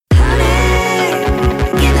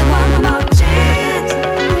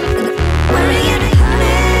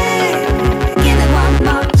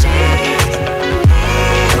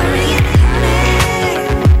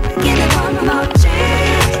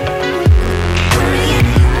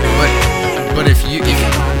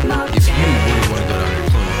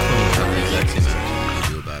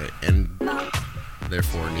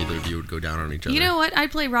on each other. You know what?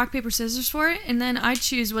 I'd play rock, paper, scissors for it, and then I'd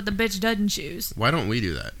choose what the bitch doesn't choose. Why don't we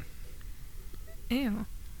do that? Ew.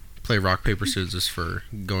 Play rock, paper, scissors for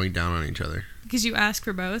going down on each other. Because you ask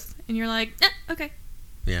for both, and you're like, okay.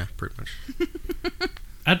 Yeah, pretty much.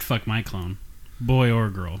 I'd fuck my clone. Boy or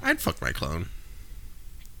girl. I'd fuck my clone.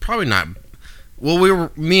 Probably not.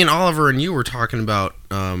 Well, me and Oliver and you were talking about,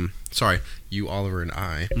 you, Oliver, and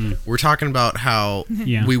I, we're talking about how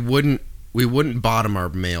we wouldn't bottom our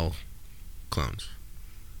male clones.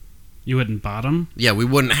 You wouldn't bottom? Yeah, we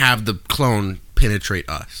wouldn't have the clone penetrate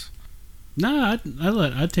us. No,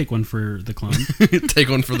 I'd take one for the clone. Take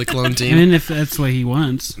one for the clone team? I mean, if that's what he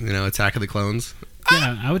wants. You know, Attack of the Clones?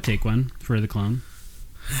 Yeah, I would take one for the clone.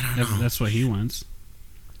 I don't know. If that's what he wants.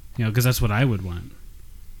 You know, because that's what I would want.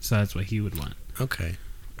 So that's what he would want. Okay.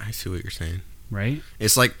 I see what you're saying. Right?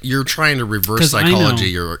 It's like you're trying to reverse psychology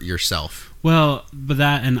yourself. Well, but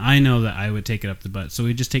that, and I know that I would take it up the butt, so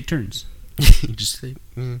we just take turns. You just say,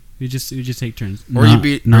 We just take turns. Or you'd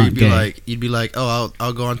be like, oh,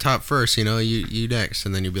 I'll go on top first, you know, you next,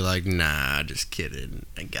 and then you'd be like, nah, just kidding,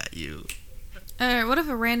 I got you. What if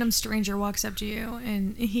a random stranger walks up to you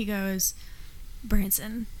and he goes,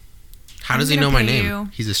 Branson? How does he know my name?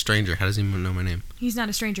 He's a stranger. How does he know my name? He's not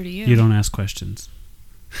a stranger to you. You don't ask questions.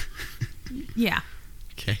 Yeah.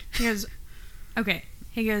 Okay. He goes, okay.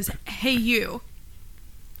 He goes, hey, you.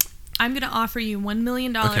 I'm going to offer you $1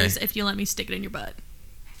 million if you let me stick it in your butt.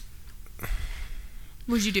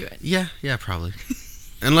 Would you do it? Yeah, probably.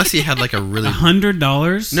 Unless he had like a really...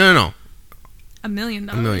 $100? No. $1 million.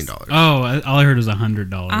 $1 million. Oh, all I heard was $100.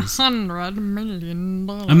 $100 million.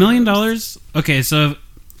 $1 million? Okay, so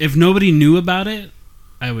if nobody knew about it,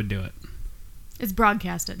 I would do it. It's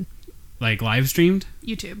broadcasted. Like live streamed?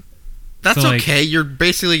 YouTube. That's so okay. You're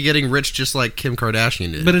basically getting rich just like Kim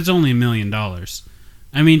Kardashian did. But it's only $1 million.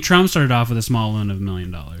 I mean, Trump started off with a small loan of $1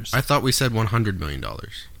 million. I thought we said $100 million.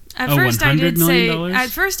 At first I did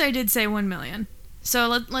say $1 million. So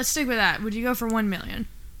let's stick with that. Would you go for $1 million?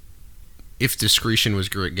 If discretion was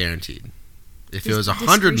guaranteed. If it was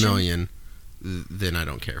 $100 million, then I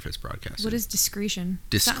don't care if it's broadcasted. What is discretion?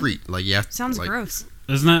 Discreet, sounds gross.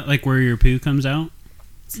 Isn't that like where your poo comes out?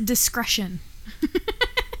 It's discretion.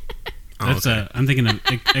 That's I'm thinking of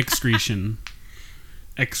excretion.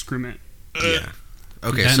 Excrement. Yeah.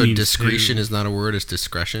 Okay, so discretion is not a word, it's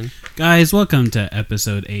discretion. Guys, welcome to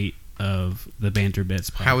episode 8 of the Banter Bits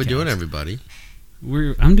podcast. How we doing, everybody?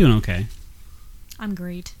 I'm doing okay. I'm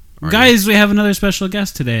great. Guys, we have another special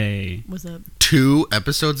guest today. What's up? 2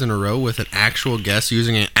 episodes in a row with an actual guest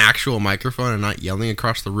using an actual microphone and not yelling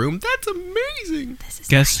across the room. That's amazing.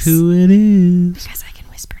 Guess who it is? Because I can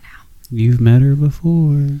whisper now. You've met her before.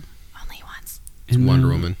 Only once. It's Wonder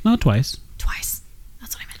Woman. No, twice. Twice.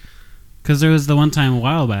 That's what I meant. Because there was the one time a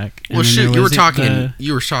while back. Well, shit, you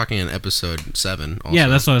were talking in episode 7 also. Yeah,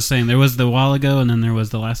 that's what I was saying. There was the while ago, and then there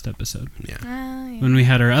was the last episode. Yeah. When we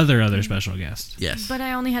had our other special guest. Yes. But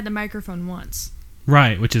I only had the microphone once.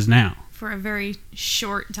 Right, which is now. For a very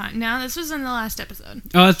short time. Now, this was in the last episode.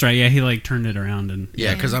 Oh, that's right. Yeah, he turned it around. And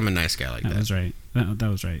yeah, because I'm a nice guy like that. That was right.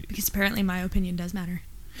 That was right. Because apparently my opinion does matter.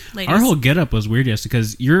 Ladies. Our whole getup was weird, yes,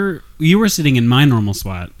 because you were sitting in my normal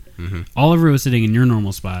spot. Mm-hmm. Oliver was sitting in your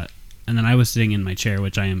normal spot. And then I was sitting in my chair,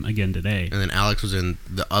 which I am again today. And then Alex was in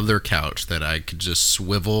the other couch that I could just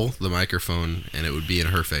swivel the microphone and it would be in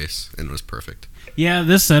her face. And it was perfect. Yeah,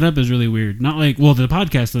 this setup is really weird. Not like, well, the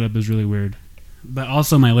podcast setup is really weird. But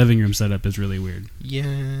also my living room setup is really weird.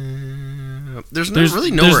 Yeah. There's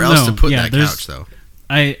really nowhere else to put that couch, though.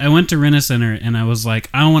 I went to Rent-A-Center and I was like,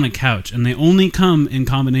 I want a couch. And they only come in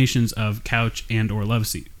combinations of couch and or love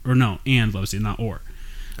seat. Or no, and love seat, not or.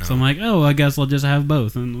 So I'm like, I guess I'll just have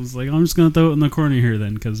both. And I was like, I'm just going to throw it in the corner here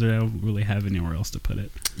then, because I don't really have anywhere else to put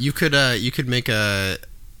it. You could make a,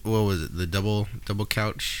 what was it, the double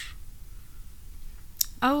couch?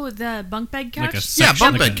 Oh, the bunk bed couch?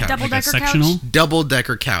 Bunk bed couch. Double-decker sectional? couch?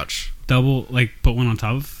 Double-decker couch. Put one on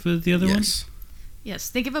top of the other one? Yes,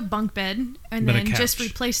 think of a bunk bed, and then just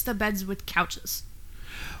replace the beds with couches.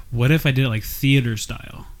 What if I did it like theater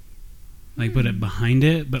style? Like put it behind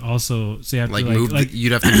it, but also so you have to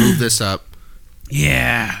you'd have to move this up.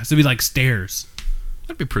 Yeah, so it'd be like stairs.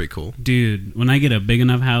 That'd be pretty cool, dude. When I get a big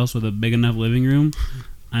enough house with a big enough living room,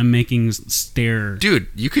 I'm making stair. Dude,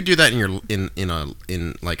 you could do that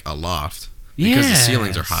in like a loft because the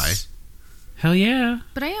ceilings are high. Hell yeah!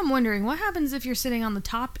 But I am wondering what happens if you're sitting on the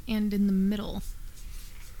top and in the middle,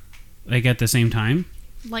 like at the same time,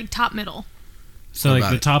 like top middle. So like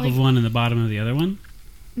the top of one and the bottom of the other one.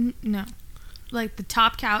 No. Like the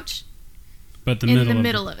top couch, but in the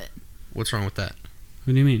middle of it. What's wrong with that?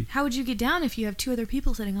 What do you mean? How would you get down if you have 2 other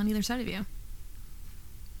people sitting on either side of you?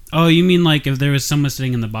 Oh, you mean like if there was someone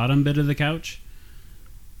sitting in the bottom bit of the couch,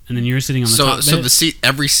 and then you're sitting on the top bit? So the seat,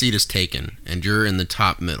 every seat is taken, and you're in the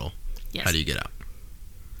top middle. Yes. How do you get out?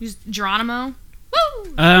 Use Geronimo.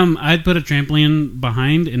 Woo! I'd put a trampoline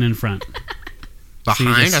behind and in front.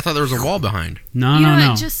 Behind? I thought there was a wall behind.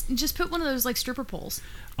 No. Just put one of those like stripper poles.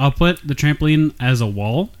 I'll put the trampoline as a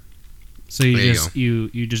wall. So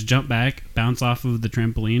you just jump back, bounce off of the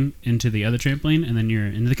trampoline into the other trampoline, and then you're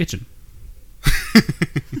into the kitchen.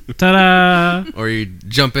 Ta-da! Or you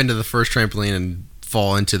jump into the first trampoline and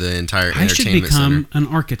fall into the entire entertainment center. I should become an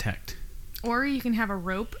architect. Or you can have a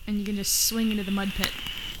rope and you can just swing into the mud pit.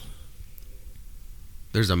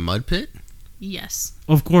 There's a mud pit? Yes.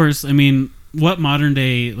 Of course. I mean, what modern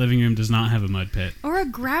day living room does not have a mud pit? Or a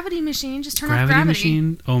gravity machine. Just turn off gravity.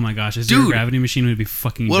 Machine? Oh my gosh. Your gravity machine would be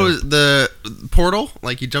fucking What was the portal?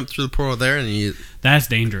 Like you jump through the portal there and you... That's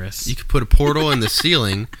dangerous. You could put a portal in the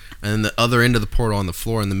ceiling and then the other end of the portal on the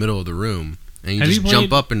floor in the middle of the room. And you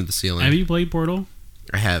jump up into the ceiling. Have you played Portal?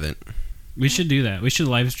 I haven't. We should do that. We should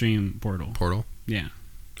live stream Portal. Portal? Yeah.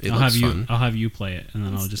 It looks fun. I'll have you play it, and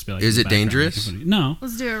then I'll just be like... Is it dangerous? No.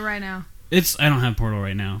 Let's do it right now. I don't have Portal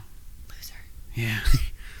right now. Loser. Yeah.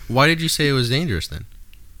 Why did you say it was dangerous then?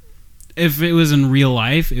 If it was in real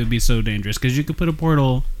life, it would be so dangerous, because you could put a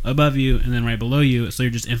portal above you and then right below you, so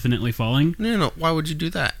you're just infinitely falling. No. Why would you do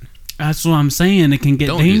that? That's what I'm saying. It can get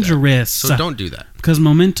dangerous. So don't do that. Because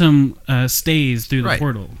momentum stays through the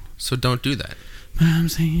portal. So don't do that. But I'm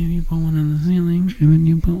saying if you put one in the ceiling, and when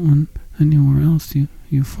you put one anywhere else,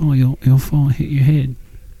 you fall. You'll fall, hit your head.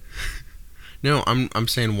 No, I'm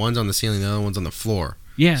saying one's on the ceiling, the other one's on the floor.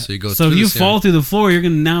 Yeah. So you go. So if you fall through the floor, you're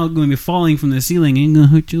going to be falling from the ceiling, and you're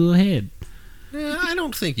gonna hit your head. Yeah, I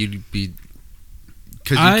don't think you'd be.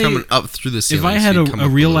 Because you're coming up through the ceiling. If I had a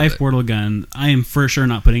real life portal gun, I am for sure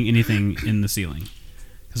not putting anything in the ceiling,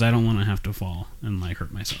 because I don't want to have to fall and like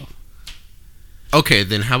hurt myself. Okay,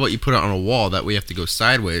 then how about you put it on a wall? That way you have to go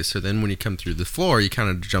sideways. So then when you come through the floor, you kind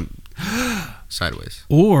of jump sideways.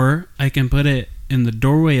 Or I can put it in the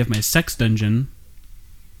doorway of my sex dungeon,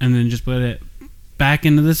 and then just put it back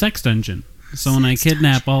into the sex dungeon. So when I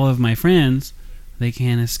kidnap all of my friends, they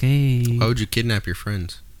can't escape. Why would you kidnap your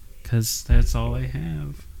friends? Because that's all I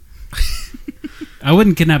have. I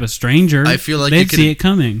wouldn't kidnap a stranger. I feel like they'd see it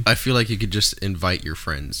coming. I feel like you could just invite your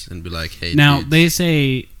friends and be like, "Hey." Now dudes. They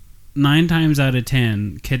say 9 times out of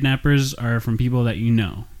 10, kidnappers are from people that you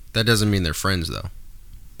know. That doesn't mean they're friends, though.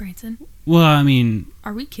 Branson. Well, I mean,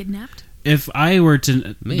 are we kidnapped? If I were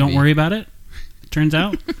to, don't worry about it. Turns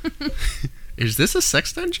out. Is this a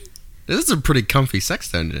sex dungeon? This is a pretty comfy sex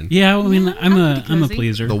dungeon. Yeah, I mean, I'm a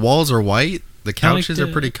pleaser. The walls are white. The couches are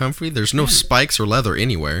pretty comfy. There's no spikes or leather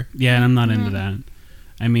anywhere. Yeah, and I'm not into that.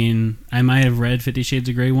 I mean, I might have read 50 Shades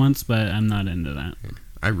of Grey once, but I'm not into that. Yeah.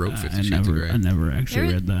 I wrote 50 Shades of Grey. I never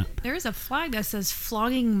actually read that. There is a flag that says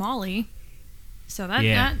flogging Molly. So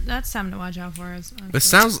that's something to watch out for. It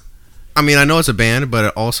sounds... I mean, I know it's a band, but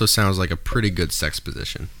it also sounds like a pretty good sex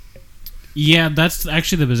position. Yeah, that's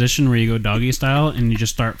actually the position where you go doggy style and you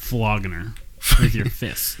just start flogging her with your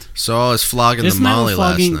fist. So I was flogging the Molly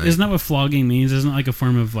last night. Isn't that what flogging means? Isn't it like a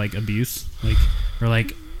form of like abuse? Or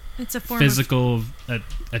like it's a form physical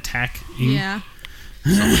attack? Yeah.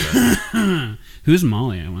 Who's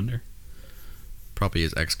Molly, I wonder? Probably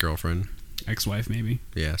his ex-girlfriend. Ex-wife, maybe.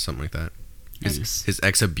 Yeah, something like that. His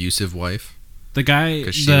ex-abusive wife. The guy...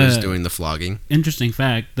 Because she was doing the flogging. Interesting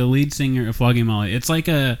fact, the lead singer of Flogging Molly, it's like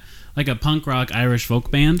a punk rock Irish folk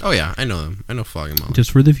band. Oh, yeah, I know them. I know Flogging Molly.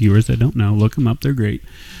 Just for the viewers that don't know, look them up, they're great.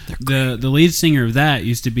 The lead singer of that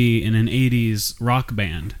used to be in an 80s rock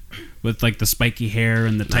band with like the spiky hair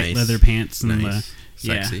and the tight leather pants. And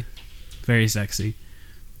sexy. Yeah, very sexy.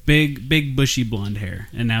 Big bushy blonde hair,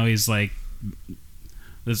 and now he's like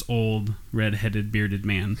this old red-headed bearded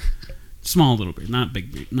man. Small little beard, not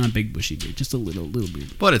big beard, not big bushy beard, just a little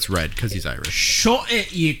beard. But it's red because he's Irish. Shut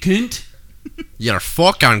it, you cunt! You're a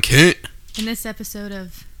fucking cunt. And this episode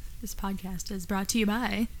of this podcast is brought to you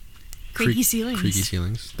by Creaky Ceilings. Creaky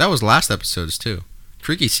Ceilings. That was last episode's too.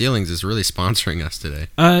 Creaky Ceilings is really sponsoring us today.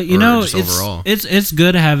 It's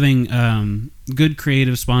good having good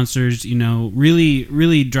creative sponsors. You know,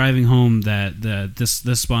 really driving home that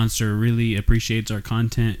this sponsor really appreciates our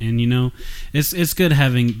content, and you know, it's good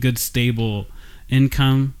having good stable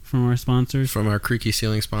income from our sponsors, from our Creaky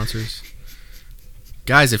Ceiling sponsors.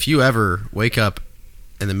 Guys, if you ever wake up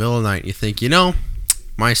in the middle of the night and you think, you know,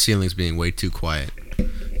 my ceiling's being way too quiet,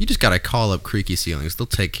 you just gotta call up Creaky Ceilings. They'll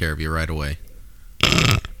take care of you right away.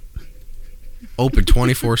 Open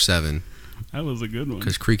 24/7. That was a good one.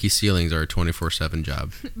 Because Creaky Ceilings are a 24/7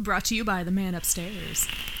 job. Brought to you by the man upstairs.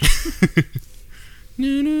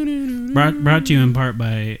 Brought to you in part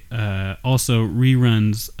by also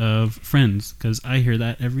reruns of Friends, because I hear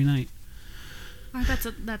that every night. I bet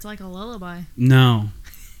that's like a lullaby. No.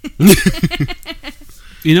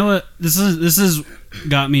 You know what? This is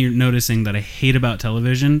got me noticing that I hate about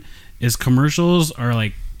television is commercials are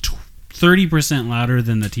like 30% louder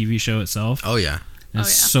than the TV show itself. Oh yeah.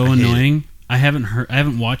 It's so annoying. I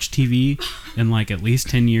haven't watched TV in like at least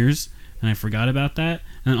 10 years, and I forgot about that.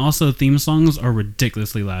 And also theme songs are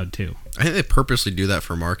ridiculously loud too. I think they purposely do that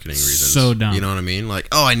for marketing reasons. So dumb. You know what I mean? Like,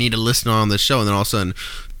 oh, I need to listen on this show, and then all of a sudden,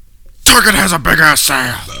 Target has a big ass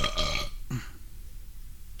sale.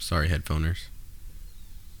 Sorry, headphoners.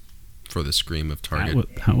 For the scream of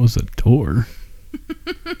Target. How was a door?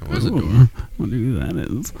 That was a door. What do you think that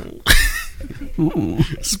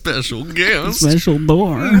is? Special guest. Special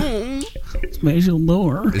door. Special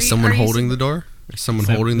door. Is someone holding the door? Is someone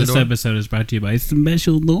holding the door? This episode is brought to you by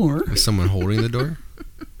Special Door. Is someone holding the door?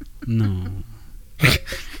 No.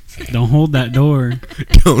 Don't hold that door.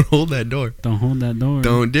 Don't hold that door. Don't hold that door.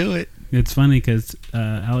 Don't do it. It's funny because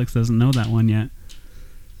Alex doesn't know that one yet.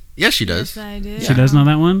 Yes, she does. Yes, I do. She does know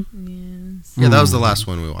that one? Yes. Yeah, that was the last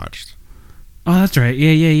one we watched. Oh, that's right.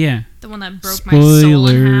 Yeah. The one that broke my soul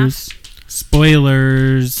in half.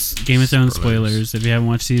 Spoilers. Game of Thrones spoilers. If you haven't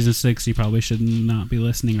watched season 6, you probably should not be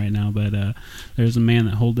listening right now. But there's a man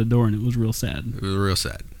that held the door, and it was real sad. It was real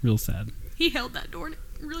sad. Real sad. He held that door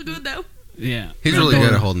real good, though. Yeah. He's really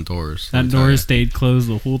good at holding doors. That door stayed closed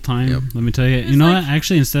the whole time. Yep. Let me tell you. You know what?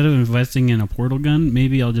 Actually, instead of investing in a portal gun,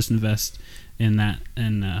 maybe I'll just invest in that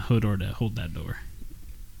and Hodor to hold that door.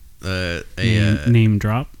 Name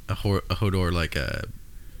drop. A Hodor like a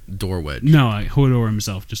door wedge. No, Hodor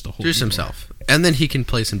himself just to hold. Just himself, and then he can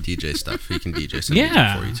play some DJ stuff. He can DJ some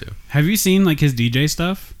music for you too. Have you seen like his DJ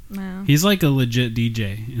stuff? No. He's like a legit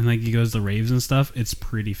DJ, and like he goes to raves and stuff. It's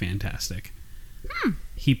pretty fantastic.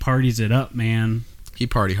 He parties it up, man. He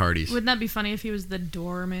party hardies. Wouldn't that be funny if he was the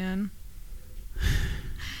doorman?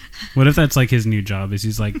 What if that's like his new job? Is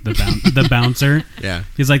he's like the bouncer? Yeah.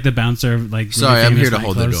 He's like the bouncer of like. Sorry, I'm here to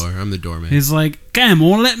hold the door. I'm the doorman. He's like, "Come,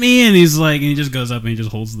 won't let me in." He's like, and he just goes up and he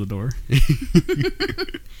just holds the door.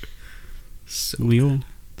 So Leo,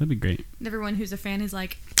 that'd be great. Everyone who's a fan is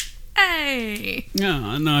like, "Hey."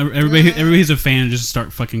 No. Everybody's a fan. Just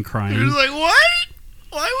start fucking crying. You're like, what?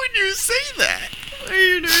 Why would you say that? Why are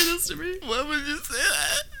you doing this to me? Why would you say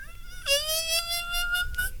that?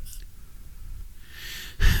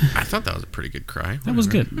 I thought that was a pretty good cry. That was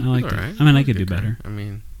good. I liked it. Right. I mean, I could do better. I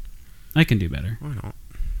mean, I can do better. Why not?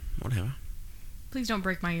 Whatever. Please don't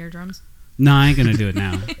break my eardrums. No, I ain't gonna do it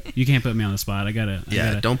now. You can't put me on the spot. I gotta.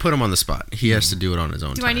 Don't put him on the spot. He has to do it on his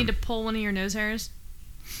own time. Do I need to pull one of your nose hairs?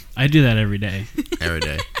 I do that every day. Every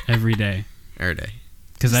day. Every day. Every day.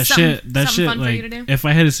 Because that shit, like, if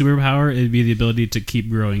I had a superpower, it'd be the ability to keep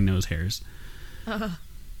growing nose hairs.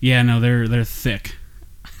 Yeah, no, they're thick.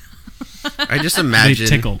 I just imagine. They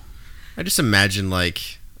tickle. I just imagine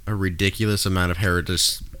like a ridiculous amount of hair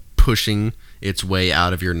just pushing its way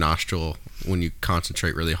out of your nostril when you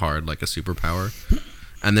concentrate really hard, like a superpower,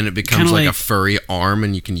 and then it becomes like a furry arm,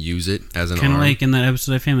 and you can use it as an arm. Kind of like in that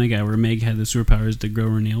episode of Family Guy where Meg had the superpowers to grow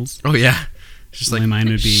her nails. Oh yeah, it's just like mine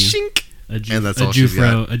would be shink. A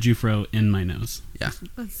Jufro in my nose. Yeah,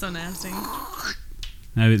 that's so nasty.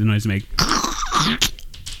 That would be the noise to make.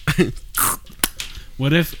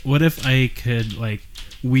 What if I could like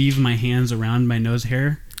weave my hands around my nose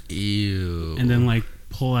hair? Ew. And then like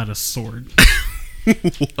pull out a sword.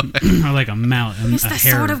 Or like a mallet. It's the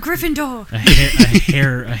sword of Gryffindor.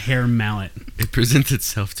 A hair mallet. It presents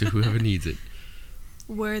itself to whoever needs it.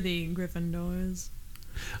 Worthy Gryffindors.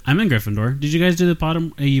 I'm in Gryffindor. Did you guys do the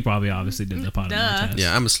Pottermore? You probably obviously did the Pottermore test.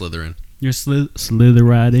 Yeah, I'm a Slytherin. You're slither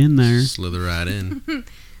right in there. Slither right in.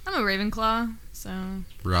 I'm a Ravenclaw, so...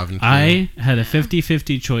 Ravenclaw. I had a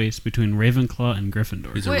 50-50 choice between Ravenclaw and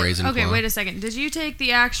Gryffindor. He's a Ravenclaw. Okay, wait a second. Did you take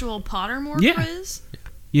the actual Pottermore quiz?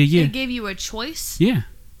 Yeah. They gave you a choice? Yeah.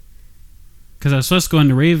 Because I was supposed to go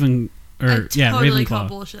into totally Ravenclaw. Call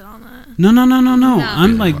bullshit on that. No.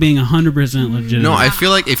 I'm like being 100% legitimate. No, I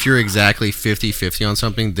feel like if you're exactly 50-50 on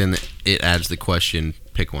something, then it adds the question,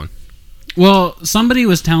 pick one. Well, somebody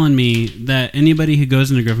was telling me that anybody who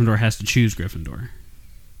goes into Gryffindor has to choose Gryffindor.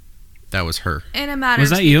 That was her. In a matter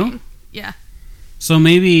was of that speaking. you? Yeah. So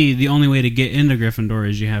maybe the only way to get into Gryffindor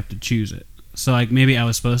is you have to choose it. So like maybe I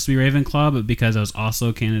was supposed to be Ravenclaw, but because I was also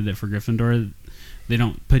a candidate for Gryffindor, they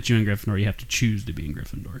don't put you in Gryffindor. You have to choose to be in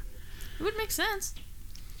Gryffindor. It would make sense.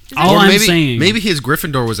 Maybe his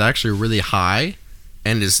Gryffindor was actually really high,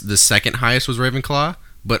 and the second highest was Ravenclaw.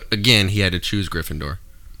 But again, he had to choose Gryffindor.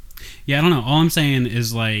 Yeah, I don't know. All I'm saying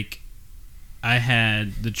is like, I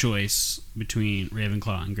had the choice between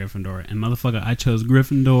Ravenclaw and Gryffindor, and motherfucker, I chose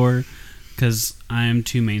Gryffindor because I am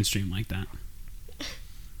too mainstream like that.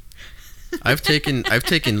 I've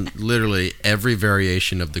taken literally every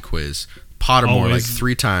variation of the quiz. Pottermore like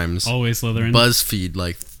 3 times. Always Slytherin. BuzzFeed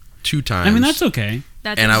like 2 times. I mean, that's okay.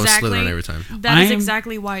 I was Slytherin every time. That is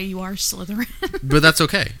exactly why you are Slytherin. But that's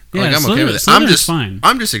okay. Yeah, like, I'm okay with it. Fine.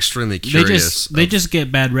 I'm just extremely curious. They just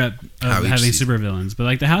get bad rep of having supervillains, but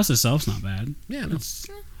like the house itself's not bad. Yeah, no.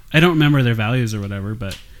 I don't remember their values or whatever,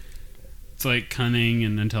 but it's like cunning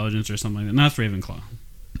and intelligence or something like that. No, it's Ravenclaw.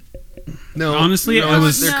 No, honestly,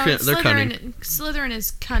 they're cunning. Slytherin is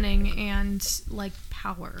cunning and like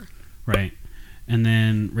power. Right, and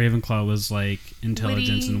then Ravenclaw was like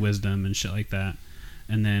intelligence Witty. and wisdom and shit like that,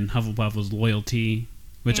 and then Hufflepuff was loyalty,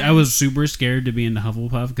 which I was super scared to be into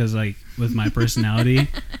Hufflepuff because like with my personality,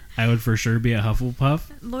 I would for sure be a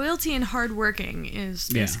Hufflepuff. Loyalty and hardworking is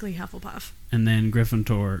basically Hufflepuff. And then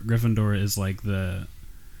Gryffindor is like the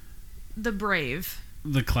brave,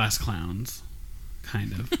 the class clowns,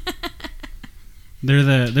 kind of.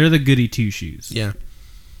 They're the goody two shoes. Yeah.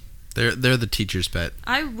 They're the teacher's pet.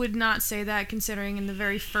 I would not say that, considering in the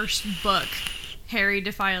very first book, Harry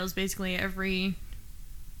defiles basically every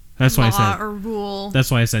law or rule. That's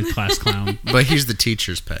why I said class clown. But he's the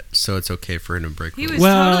teacher's pet, so it's okay for him to break rules. He was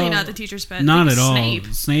totally not the teacher's pet. Not at all. Snape.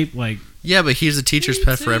 Snape, like... Yeah, but he's the teacher's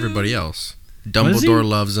pet for everybody else. Dumbledore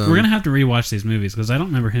loves him. We're going to have to rewatch these movies, because I don't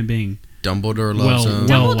remember him being... Dumbledore loves him.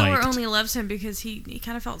 Dumbledore only loves him because he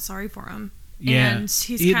kind of felt sorry for him. Yeah. And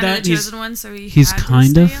he's kind of the chosen one, so he's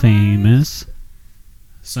kind of famous.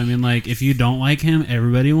 So, I mean, like, if you don't like him,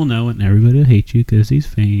 everybody will know, and everybody will hate you because he's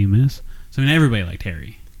famous. So, I mean, everybody liked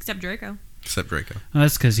Harry. Except Draco. Well,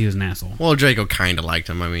 that's because he was an asshole. Well, Draco kind of liked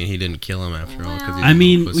him. I mean, he didn't kill him after all. I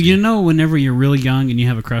mean, you know, whenever you're really young and you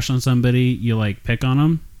have a crush on somebody, you, like, pick on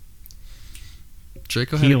them.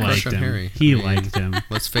 Draco had a crush on Harry. He liked him.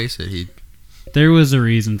 Let's face it, There was a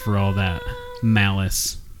reason for all that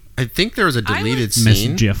malice. I think there was a deleted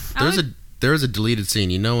scene. Mischief. There was a deleted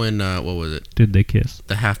scene. You know, in what was it? Did they kiss?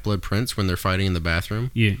 The Half-Blood Prince, when they're fighting in the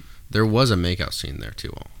bathroom. Yeah. There was a makeout scene there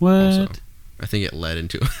too. What? Also. I think it led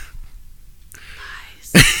into.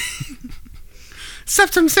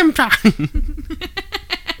 Septum Simpra.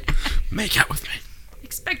 Make out with me.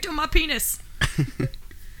 Expecto my penis.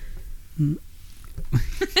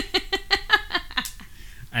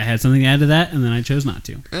 I had something to add to that, and then I chose not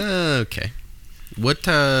to. Okay. What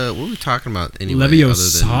are we talking about anyway?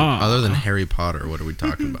 Other than Harry Potter, what are we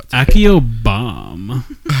talking about today? Accio Bomb.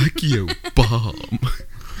 Accio Bomb.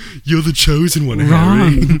 You're the chosen one,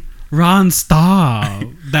 Harry. Ron, stop.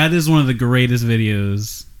 That is one of the greatest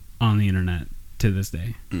videos on the internet to this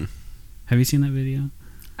day. Have you seen that video?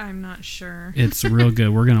 I'm not sure. It's real good.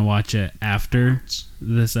 We're gonna watch it after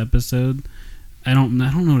this episode. I don't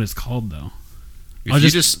know what it's called though. If you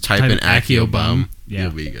just type in Accio Bomb,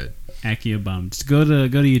 you'll be good. Accio Bomb. Just go to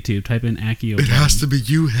YouTube. Type in Accio Bomb. It has to be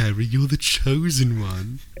you, Harry. You're the chosen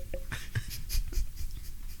one.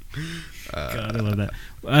 God, I love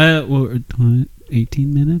that. We're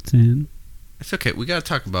 18 minutes in. It's okay. We got to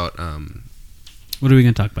talk about... what are we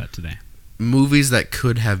going to talk about today? Movies that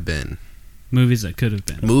could have been. Movies that could have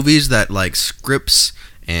been. Movies that, like, scripts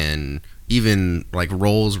and even, like,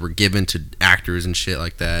 roles were given to actors and shit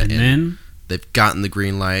like that. And then... they've gotten the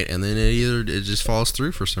green light, and then it just falls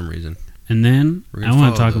through for some reason. And then I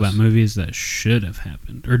want to talk about movies that should have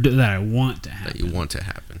happened, or that I want to happen. That you want to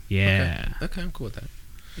happen. Yeah. Okay, I'm cool with that.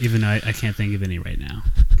 Even though I can't think of any right now.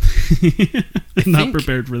 I'm not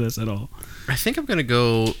prepared for this at all. I think I'm going to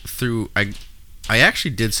go through... I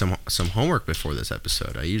actually did some homework before this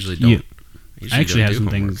episode. I usually don't. I actually have some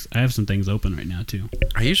things. I have some things open right now too.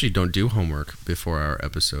 I usually don't do homework before our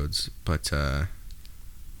episodes, but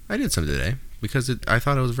I did some today because I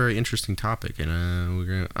thought it was a very interesting topic, and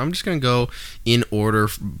I'm just gonna go in order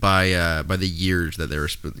by the years that they were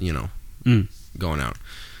going out.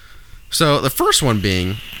 So the first one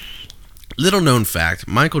being, little known fact: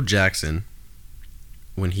 Michael Jackson,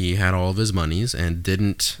 when he had all of his monies and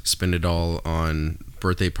didn't spend it all on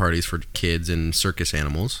birthday parties for kids and circus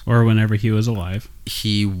animals, or whenever he was alive,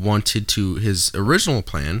 he wanted to. His original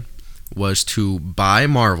plan was to buy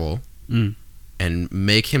Marvel. And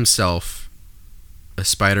make himself a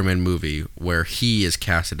Spider-Man movie where he is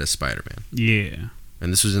casted as Spider-Man. Yeah.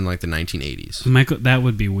 And this was in like the 1980s. Michael, that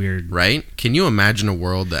would be weird. Right? Can you imagine a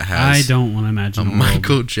world that has... I don't want to imagine a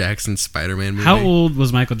Michael Jackson Spider-Man movie? How old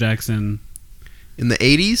was Michael Jackson? In the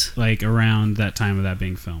 80s? Like around that time of that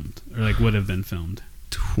being filmed. Or like would have been filmed.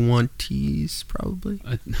 20s, probably. Oh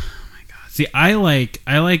my God. See, I like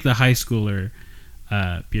the high schooler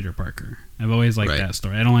Peter Parker. I've always liked that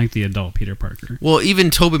story. I don't like the adult Peter Parker. Well, even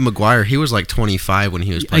Tobey Maguire, he was like 25 when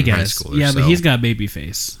he was playing high school. Yeah, but he's got baby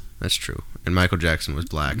face. That's true. And Michael Jackson was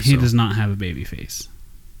black. He does not have a baby face.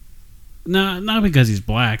 No, not because he's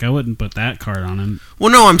black. I wouldn't put that card on him.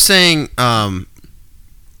 Well, no, I'm saying, what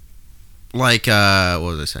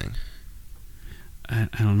was I saying? I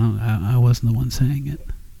don't know. I wasn't the one saying it.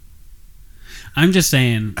 I'm just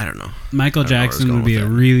saying. I don't know. Michael Jackson would be a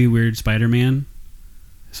really weird Spider-Man,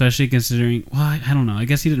 especially considering. Well, I don't know. I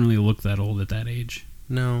guess he didn't really look that old at that age.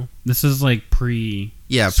 No. This is like pre.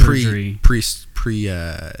 Yeah, surgery. pre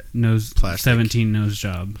nose plastic, 17 nose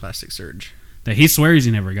job. Plastic surge. That he swears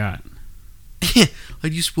he never got. I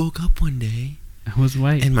just woke up one day. I was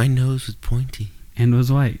white. And my nose was pointy. And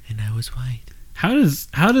was white. And I was white. How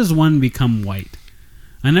does one become white?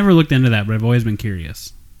 I never looked into that, but I've always been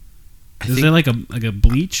curious. Is there like a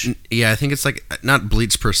bleach? Yeah, I think it's like not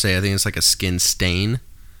bleach per se. I think it's like a skin stain.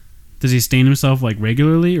 Does he stain himself like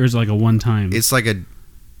regularly, or is it like a one time? It's like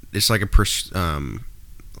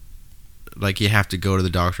like you have to go to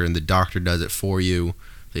the doctor, and the doctor does it for you.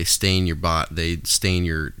 They stain your they stain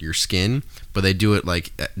your skin, but they do it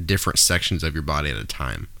like at different sections of your body at a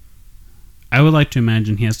time. I would like to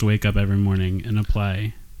imagine he has to wake up every morning and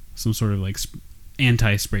apply some sort of like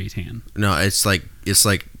anti-spray tan. No, it's like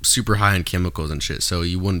super high in chemicals and shit, so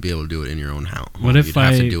you wouldn't be able to do it in your own house. What if You'd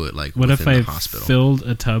have to do it like within the hospital. Filled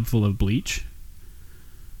a tub full of bleach?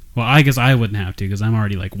 Well, I guess I wouldn't have to because I'm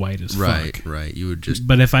already like white as fuck. Right. You would just.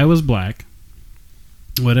 But if I was black,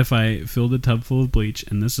 what if I filled a tub full of bleach?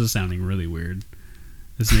 And this is sounding really weird.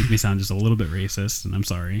 This makes me sound just a little bit racist, and I'm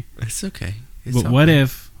sorry. It's okay. But what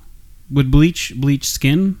if would bleach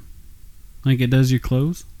skin like it does your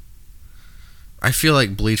clothes? I feel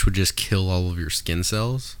like bleach would just kill all of your skin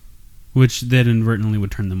cells, which then inadvertently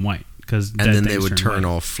would turn them white. And then they would turn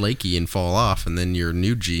all flaky and fall off, and then your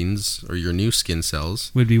new genes or your new skin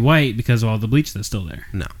cells would be white because of all the bleach that's still there.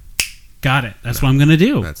 No. Got it. That's what I'm going to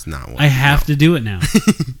do. That's not what I have to do it now.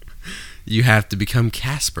 You have to become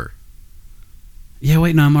Casper. Yeah,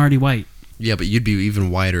 wait, no, I'm already white. Yeah, but you'd be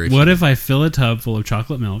even whiter if I fill a tub full of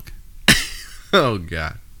chocolate milk? Oh,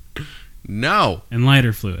 God. No. And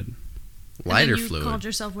lighter fluid. Lighter you fluid. Called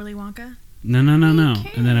yourself Willy Wonka? No.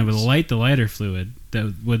 And then I would light the lighter fluid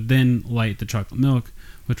that would then light the chocolate milk,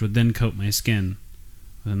 which would then coat my skin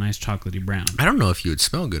with a nice chocolatey brown. I don't know if you would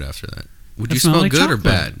smell good after that. Would you smell smell like good chocolate. Or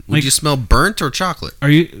bad? Would you smell burnt or chocolate? Are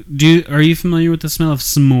you familiar with the smell of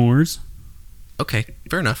s'mores? Okay,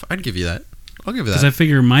 fair enough. I'd give you that. I'll give you that. Because I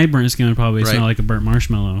figure my burnt skin would probably smell like a burnt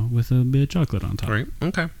marshmallow with a bit of chocolate on top. Right.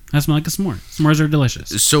 Okay. I smell like a s'more. S'mores are delicious.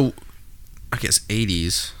 So, I guess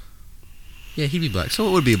 80s. Yeah, he'd be black. So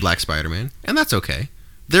it would be a black Spider-Man, and that's okay.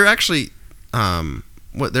 There actually,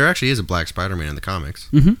 there actually is a black Spider-Man in the comics.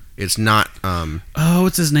 Mm-hmm. It's not.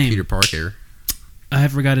 What's his name? Peter Parker. I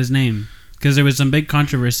forgot his name because there was some big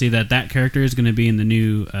controversy that character is going to be in the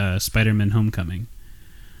new Spider-Man: Homecoming.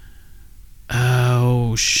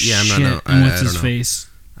 Oh shit! Yeah, I'm not. And what's his face?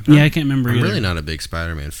 I can't remember. I'm either. really not a big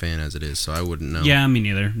Spider-Man fan as it is, so I wouldn't know. Yeah, me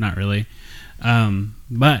neither. Not really.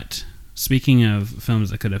 But speaking of films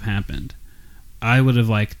that could have happened, I would have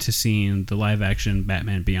liked to seen the live-action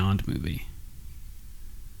Batman Beyond movie.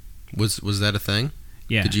 Was that a thing?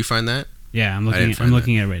 Yeah. Did you find that? Yeah, I'm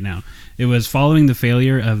looking at it right now. It was following the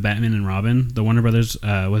failure of Batman and Robin. The Warner Brothers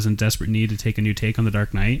was in desperate need to take a new take on the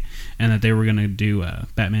Dark Knight, and that they were going to do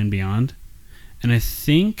Batman Beyond. And I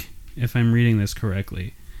think, if I'm reading this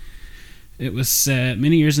correctly, it was set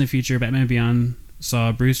many years in the future. Batman Beyond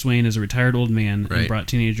saw Bruce Wayne as a retired old man and brought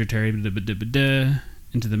teenager Terry into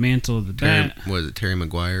the mantle of the Bat. Was it Terry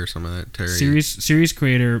Maguire or something like that? Series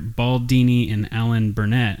creator Baldini and Alan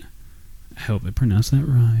Burnett, I hope I pronounced that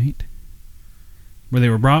right, where they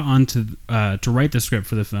were brought on to write the script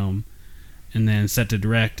for the film and then set to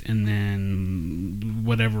direct, and then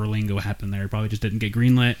whatever lingo happened there probably just didn't get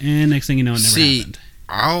greenlit, and next thing you know, it never happened.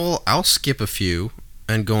 I'll skip a few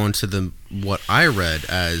and go into what I read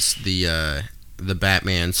as the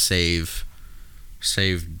Batman save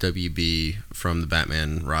WB from the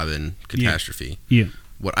Batman Robin catastrophe. Yeah.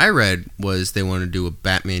 What I read was they wanted to do a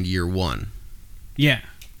Batman Year One. Yeah,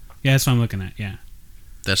 that's what I'm looking at. Yeah.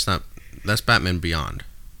 That's Batman Beyond.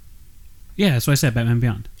 Yeah, that's what I said, Batman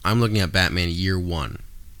Beyond. I'm looking at Batman Year One.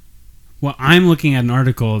 Well, I'm looking at an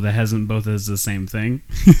article that has them both as the same thing.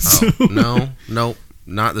 No,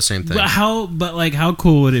 not the same thing. But how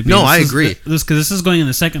cool would it be? No, I agree. Because this is going in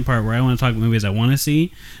the second part where I want to talk about movies I want to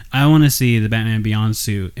see. I want to see the Batman Beyond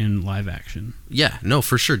suit in live action. Yeah, no,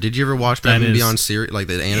 for sure. Did you ever watch Batman Beyond series, like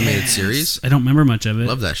the animated series? I don't remember much of it.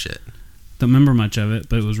 Love that shit. Don't remember much of it,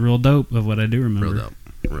 but it was real dope of what I do remember. Real dope.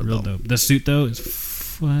 real dope. The suit though is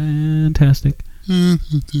fantastic.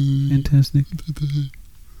 Fantastic. It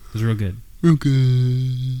was real good. Real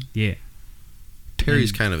good. Yeah.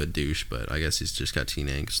 Terry's kind of a douche, but I guess he's just got teen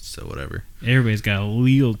angst, so whatever. Everybody's got a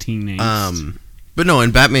little teen angst. But no,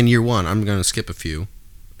 in Batman Year One, I'm going to skip a few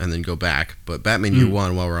and then go back. But Batman Year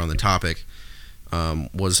One, while we're on the topic,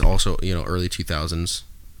 was also, early 2000s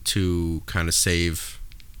to kind of save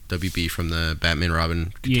WB from the Batman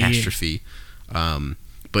Robin catastrophe. Yeah.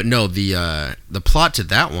 But no, the plot to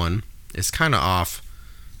that one is kind of off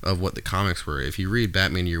of what the comics were. If you read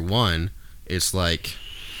Batman Year One, it's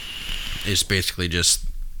basically just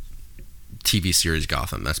TV series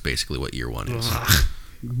Gotham. That's basically what Year One is.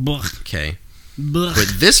 Okay. But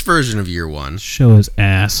this version of Year One, show his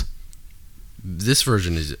ass. This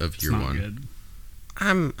version of Year One. Good.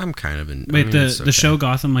 I'm kind of in. Wait, the show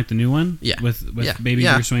Gotham, like the new one? Yeah. With baby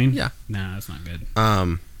Bruce Wayne? Yeah. Nah, that's not good.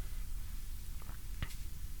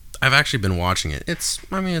 I've actually been watching it.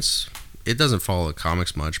 It doesn't follow the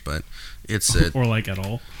comics much, but it's or like at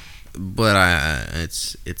all. But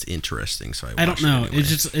it's interesting, so I don't know. It anyway. It's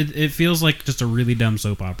just it feels like just a really dumb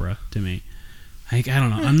soap opera to me. Like, I don't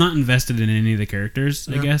know. I'm not invested in any of the characters.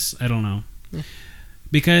 I guess I don't know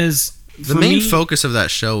because the main focus of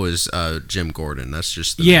that show is Jim Gordon. That's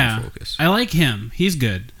just the main focus. I like him. He's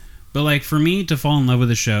good, but like for me to fall in love with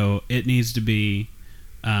the show, it needs to be.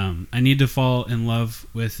 I need to fall in love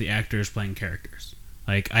with the actors playing characters.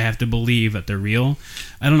 Like, I have to believe that they're real.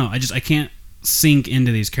 I don't know. I can't sink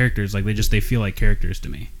into these characters. Like, they feel like characters to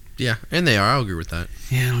me. Yeah, and they are. I'll agree with that.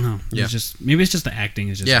 Yeah, I don't know. Yeah. maybe it's just the acting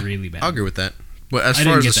is just really bad. I'll agree with that. But as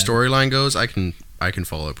far as the storyline goes, I can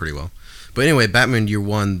follow it pretty well. But anyway, Batman Year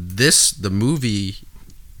One. The movie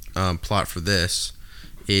plot for this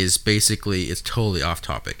is basically, it's totally off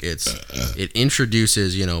topic. It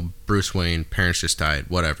introduces, Bruce Wayne, parents just died,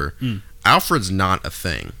 whatever. Alfred's not a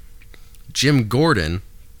thing. Jim Gordon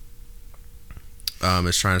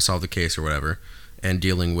is trying to solve the case or whatever, and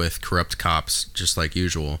dealing with corrupt cops just like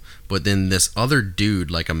usual. But then this other dude,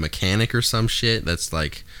 like a mechanic or some shit, that's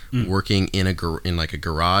like working in a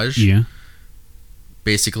garage,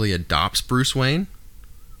 basically adopts Bruce Wayne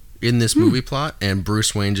in this movie plot, and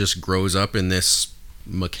Bruce Wayne just grows up in this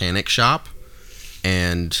mechanic shop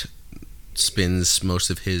and spends most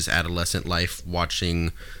of his adolescent life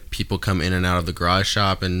watching people come in and out of the garage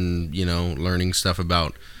shop and learning stuff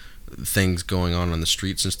about things going on the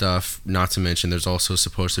streets and stuff. Not to mention there's also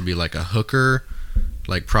supposed to be like a hooker,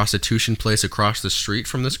 like prostitution place across the street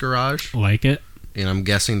from this garage. Like it. And I'm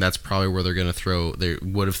guessing that's probably where they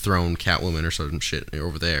would have thrown Catwoman or some shit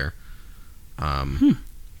over there.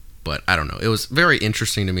 But I don't know. It was very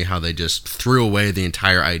interesting to me how they just threw away the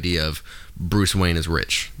entire idea of Bruce Wayne is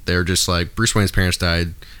rich. They're just like, Bruce Wayne's parents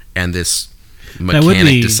died, and this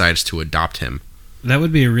mechanic decides to adopt him. That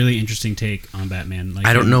would be a really interesting take on Batman. Like,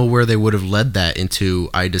 I don't know where they would have led that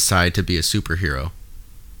into. I decide to be a superhero.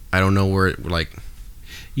 I don't know where I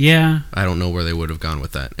don't know where they would have gone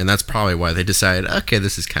with that, and that's probably why they decided, okay,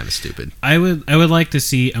 this is kind of stupid. I would like to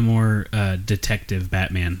see a more detective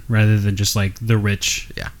Batman rather than just like the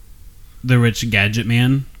rich gadget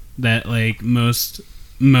man that like most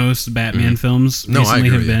Batman films recently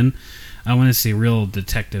have been. I want to see real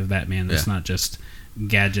detective Batman that's not just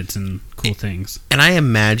gadgets and cool things. And I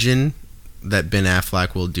imagine that Ben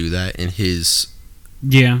Affleck will do that in his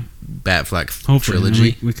Batfleck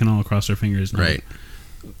trilogy. We can all cross our fingers now. Right.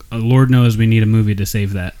 Lord knows we need a movie to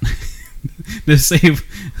save that. To save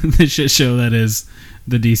the shit show that is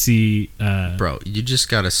the DC... Bro, you just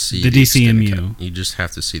gotta see the DCMU. You just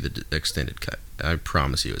have to see the extended cut. I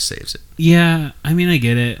promise you it saves it. Yeah, I mean, I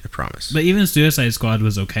get it. I promise. But even Suicide Squad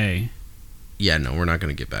was okay. Yeah, no, we're not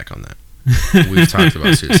going to get back on that. We've talked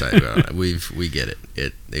about Suicide. We get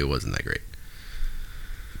it. It wasn't that great.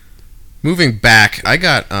 Moving back, I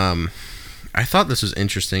thought this was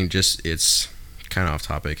interesting. Just it's kind of off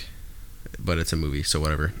topic, but it's a movie, so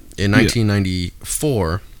whatever. In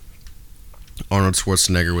 1994, Arnold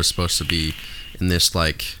Schwarzenegger was supposed to be in this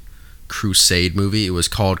like crusade movie. It was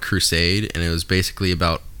called Crusade, and it was basically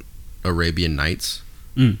about Arabian Nights,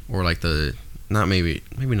 or like maybe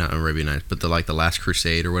not Arabian Nights, but the Last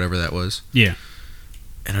Crusade or whatever that was. Yeah.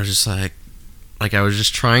 And I was just like I was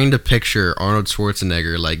just trying to picture Arnold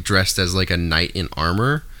Schwarzenegger like dressed as like a knight in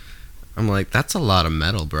armor. I'm like, that's a lot of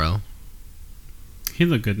metal, bro. He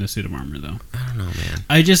looked good in a suit of armor, though. I don't know, man.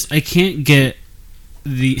 I can't get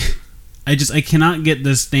I cannot get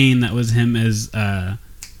the stain that was him as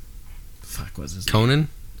fuck, what's his Conan?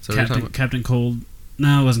 name? Captain Cold.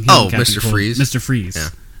 No, it wasn't him. Mr. Cold. Freeze. Mr. Freeze. Yeah.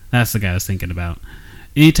 That's the guy I was thinking about.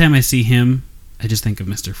 Anytime I see him, I just think of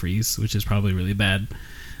Mr. Freeze, which is probably really bad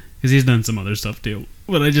because he's done some other stuff too.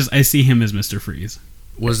 But I see him as Mr. Freeze.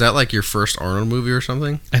 Was that like your first Arnold movie or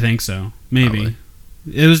something? I think so. Maybe.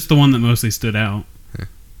 Probably. It was the one that mostly stood out. Yeah.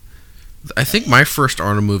 I think my first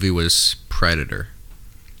Arnold movie was Predator.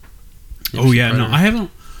 Oh yeah, Predator? No, I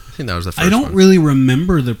haven't. I think that was the first one. I don't really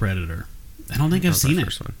remember the Predator. I don't think I've seen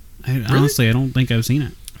it. Really? Honestly, I don't think I've seen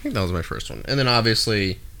it. I think that was my first one. And then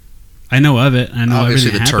obviously... I know of it. I know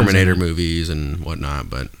obviously the Terminator movies and whatnot,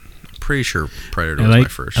 but I'm pretty sure Predator was my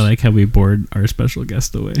first. I like how we bored our special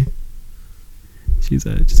guest away. She's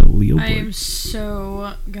just a Leo boy. I am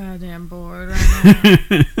so goddamn bored right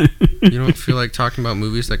now. You don't feel like talking about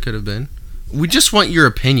movies that could have been? We just want your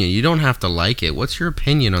opinion. You don't have to like it. What's your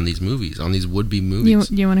opinion on these movies, on these would-be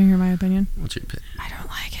movies? You want to hear my opinion? What's your opinion? I don't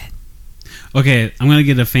like it. Okay, I'm going to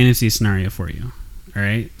get a fantasy scenario for you. All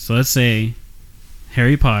right? So let's say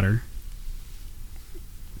Harry Potter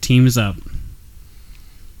teams up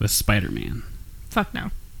with Spider-Man. Fuck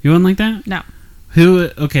no. You wouldn't like that? No.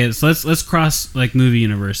 Okay, so let's cross like movie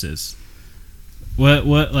universes. What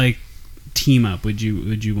like team up would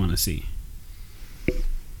you want to see?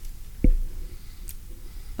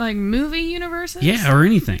 Like movie universes? Yeah, or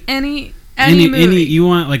anything. Any movie. You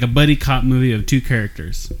want like a buddy cop movie of two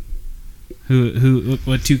characters.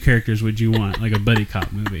 What two characters would you want? Like a buddy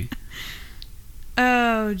cop movie.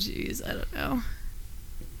 Oh jeez, I don't know.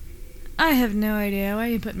 I have no idea. Why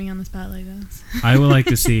you put me on the spot like this? I would like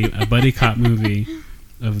to see a buddy cop movie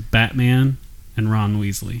of Batman and Ron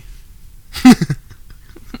Weasley.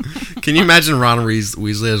 Can you imagine Ron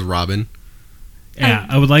Weasley as Robin? Yeah,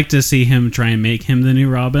 I would like to see him try and make him the new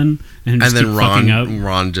Robin, and then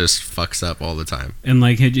Ron just fucks up all the time, and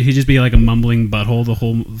like he'd just be like a mumbling butthole the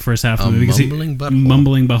whole first half of the movie.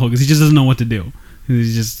 Mumbling butthole because he just doesn't know what to do.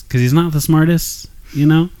 Because he's not the smartest, you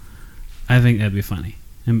know. I think that'd be funny.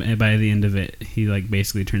 And by the end of it, he like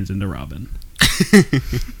basically turns into Robin.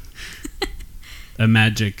 a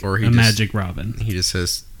magic Robin. He just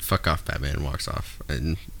says, "Fuck off, Batman," and walks off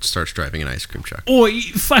and starts driving an ice cream truck. Oh,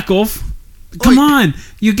 fuck off! Come on,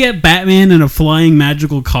 you get Batman in a flying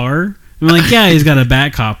magical car. I'm like, yeah, he's got a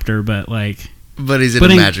Batcopter, but he's in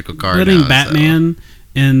a magical car. Putting Batman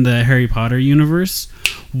in the Harry Potter universe.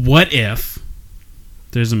 What if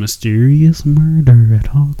there's a mysterious murder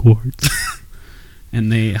at Hogwarts? And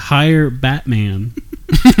they hire Batman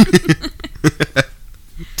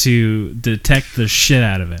to detect the shit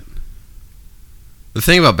out of it. The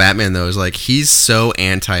thing about Batman, though, is like he's so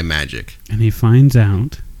anti-magic. And he finds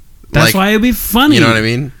out. That's why it'd be funny. You know what I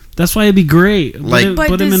mean? That's why it'd be great.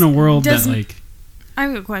 Put him in a world that like... I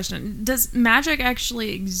have a question. Does magic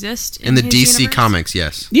actually exist in the DC universe? Comics?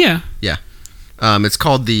 Yes. Yeah. Yeah. It's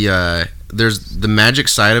called the... there's the magic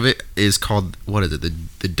side of it is called... What is it?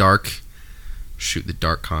 The dark... the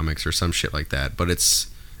Dark Comics or some shit like that, but it's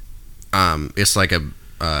like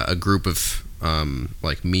a group of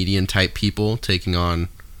like median type people taking on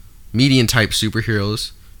median type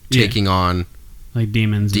superheroes taking on like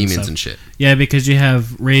demons and shit. Yeah, because you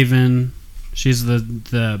have Raven, she's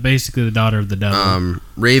the basically the daughter of the devil.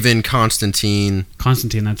 Raven, Constantine,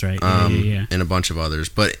 that's right. Yeah. And a bunch of others,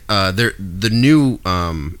 but they're the new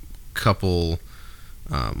couple.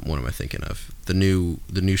 What am I thinking of? The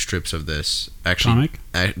new strips of this actually,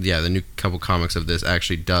 the new couple comics of this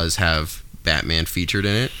actually does have Batman featured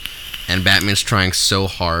in it, and Batman's trying so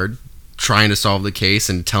hard, trying to solve the case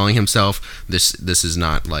and telling himself this is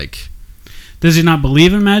not like. Does he not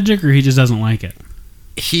believe in magic, or he just doesn't like it?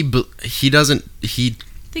 He doesn't. I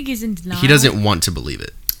think he's in denial. He doesn't want to believe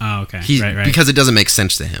it. Oh, okay. Right. Because it doesn't make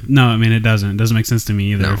sense to him. No, I mean, it doesn't. It doesn't make sense to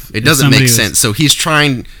me either. No, it doesn't make sense. So he's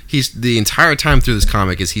trying... the entire time through this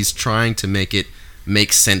comic is he's trying to make it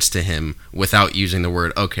make sense to him without using the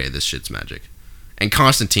word, okay, this shit's magic. And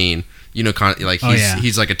Constantine, you know,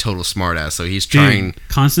 he's like a total smartass, so he's trying...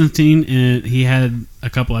 Constantine, he had a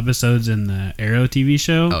couple episodes in the Arrow TV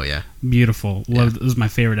show. Oh, yeah. Beautiful. It was my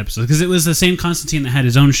favorite episode. Because it was the same Constantine that had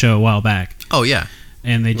his own show a while back. Oh, yeah.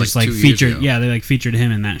 And they just featured, they featured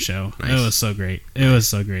him in that show. Nice. It was so great. It was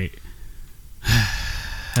so great.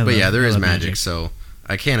 There is magic, so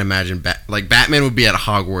I can't imagine Batman would be at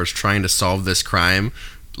Hogwarts trying to solve this crime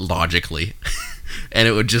logically, and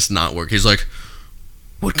it would just not work. He's like,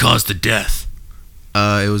 "What caused the death?"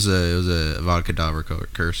 It was a Avada Kedavra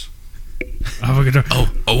curse.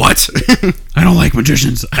 Oh, what? I don't like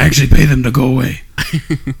magicians. I actually pay them to go away.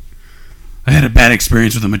 I had a bad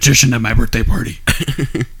experience with a magician at my birthday party.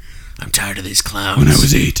 I'm tired of these clowns. When I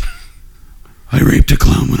was 8. I raped a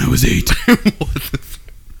clown when I was 8. What the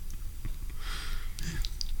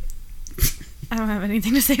I don't have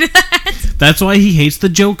anything to say to that. That's why he hates the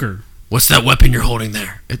Joker. What's that weapon you're holding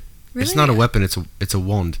there? Really? It's not a weapon, it's a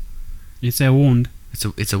wand. It's a wand.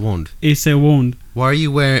 It's a wand. It's a wand. Why are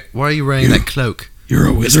you wearing that cloak? You're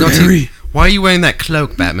a wizard, Harry. Why are you wearing that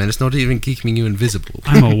cloak, Batman? It's not even keeping you invisible.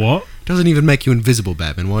 I'm a what? Doesn't even make you invisible,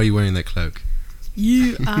 Batman. Why are you wearing that cloak?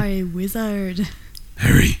 You are a wizard.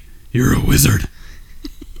 Harry, you're a wizard.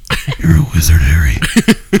 You're a wizard, Harry.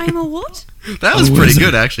 I'm a what? That was pretty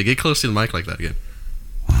good, actually. Get close to the mic like that again.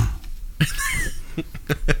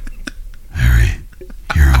 Harry,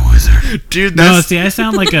 you're a wizard. Dude, no, see, I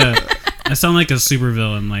sound like a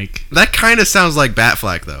supervillain. Like that kind of sounds like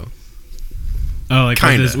Batfleck, though. Oh, like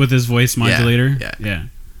with his voice modulator. Yeah.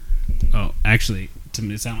 Oh, actually,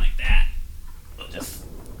 to sound like that.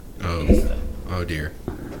 Oh dear.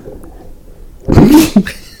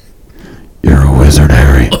 You're a wizard,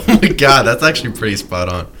 Harry. Oh my god, that's actually pretty spot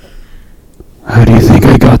on. How do you think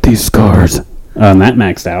I got these scars? That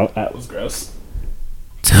maxed out. That was gross.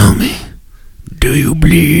 Tell me, do you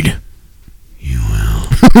bleed? You will.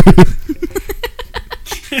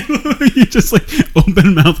 You just like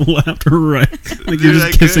open mouth left or right. Like you're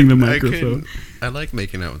just kissing the microphone. I like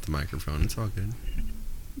making out with the microphone. It's all good.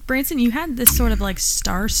 Branson, you had this sort of like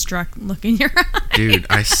starstruck look in your eye. Dude,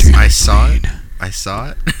 I saw it. I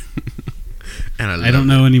saw it. And I don't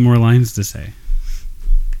know any more lines to say.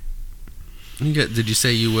 Did you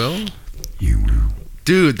say you will? You will.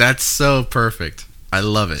 Dude, that's so perfect. I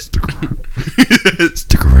love it.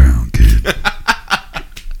 Stick around, kid.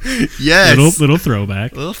 Yes. Little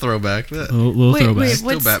throwback. Little throwback. Little throwback. Wait,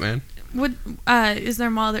 Still Batman. What is their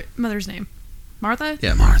mother's name? Martha?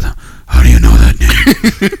 Yeah, Martha. How do you know that name?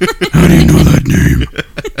 How do you know that name?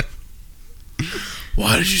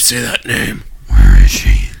 Why did you say that name? Where is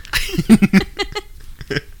she?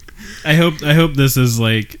 I hope this is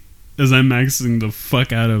like, as I'm maxing the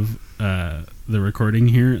fuck out of the recording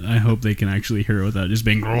here, I hope they can actually hear it without just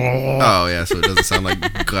being. Oh yeah, so it doesn't sound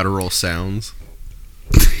like guttural sounds.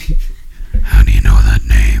 How do you know that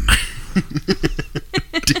name?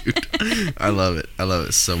 Dude, I love it. I love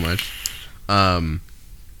it so much. I'm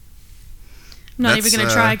not even gonna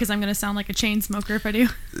try because I'm gonna sound like a chain smoker if I do.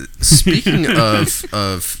 Speaking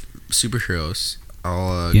of superheroes,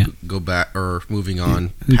 I'll go back, or moving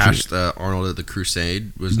on past Arnold at the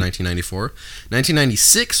Crusade was 1994.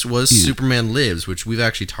 1996 was Superman Lives, which we've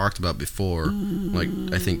actually talked about before, like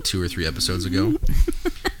I think 2 or 3 episodes ago.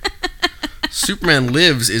 Superman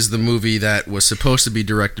Lives is the movie that was supposed to be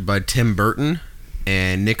directed by Tim Burton,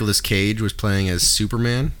 and Nicolas Cage was playing as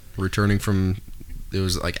Superman, returning from. It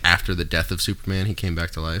was like after the death of Superman, he came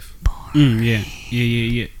back to life. Yeah.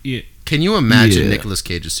 Can you imagine Nicolas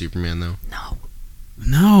Cage as Superman, though?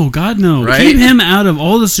 No, God, no. Right? Keep him out of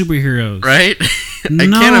all the superheroes. Right?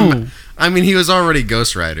 No. I mean, he was already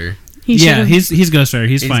Ghost Rider. He's Ghost Rider.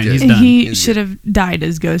 He's fine. Good. He's done. He should have died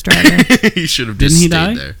as Ghost Rider. He should have. Didn't just he stayed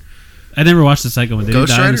die? There. I never watched the second one. Did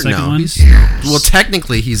Ghost he die Rider? in the second one? Yes. Well,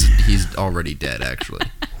 technically, he's already dead. Actually,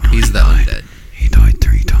 he's the undead. He died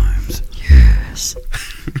 3 times. Yes.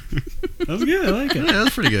 That was good. I like it. Yeah,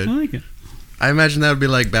 that's pretty good. I like it. I imagine that would be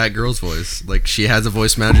like Batgirl's voice. Like she has a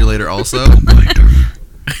voice modulator also. Don't mind her.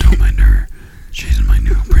 Don't mind her. She's my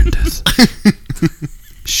new apprentice.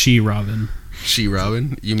 She-Robin.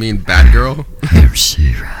 She-Robin? You mean Batgirl? I'm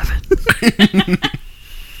She-Robin.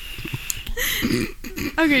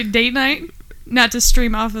 Okay, date night. Not to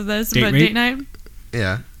stream off of this, but date night.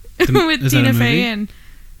 Yeah. With Tina Fey and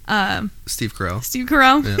Steve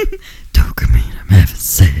Carell. Yeah. Don't come in, I'm having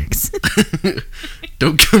sex.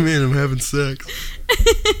 Don't come in, I'm having sex.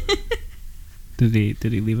 Did he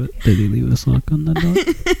leave it? Did he leave a sock on the door?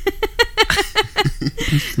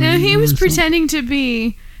 No, he was pretending to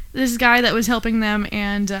be this guy that was helping them,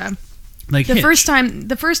 and like the first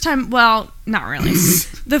time, well, not really.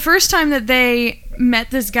 The first time that they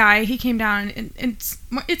met this guy, he came down, and it's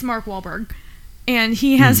Mark Wahlberg, and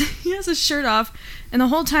he has his shirt off, and the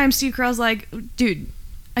whole time Steve Carell's like, dude,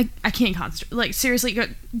 I can't concentrate. Like, seriously,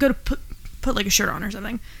 go to put like a shirt on or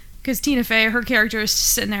something. Because Tina Fey, her character, is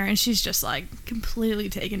sitting there, and she's just like completely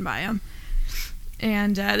taken by him.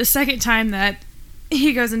 And the second time that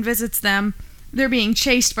he goes and visits them, they're being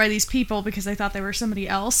chased by these people because they thought they were somebody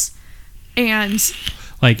else. And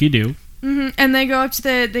like you do. Mm-hmm, and they go up to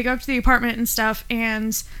the apartment and stuff,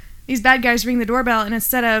 and these bad guys ring the doorbell, and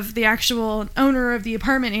instead of the actual owner of the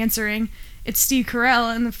apartment answering, it's Steve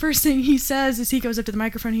Carell, and the first thing he says is he goes up to the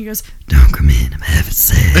microphone and he goes, "Don't come in, I'm having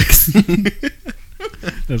sex."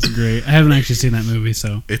 That's great. I haven't actually seen that movie,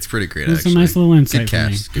 so it's pretty great. It's a nice little insight. Good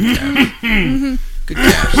cast. Good cast. Mm-hmm. Good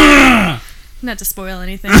cast. Not to spoil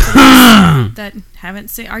anything for those that haven't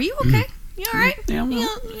seen. Are you okay? You all right? Yeah, you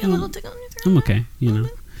got a little tickle in your throat? I'm okay. You know,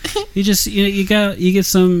 you just you get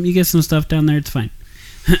some stuff down there. It's fine.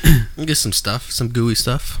 You get some stuff, some gooey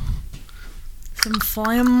stuff. Some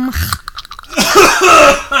phlegm.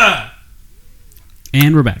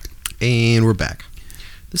 And we're back. And we're back.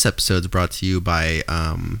 This episode's brought to you by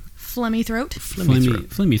Phlegmy throat.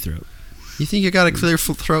 Flimmy throat. You think you got a clear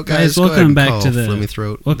throat, guys? Welcome back to the Flimmy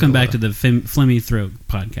Throat. Welcome back to the Flimmy Throat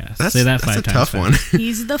podcast. Say that 5 times. That's a tough one.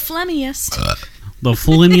 He's the phlegmiest. The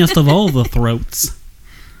flimmiest of all the throats.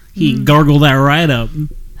 He gargled that right up.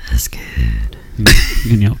 That's good.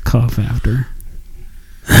 And you'll cough after.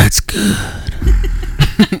 That's good.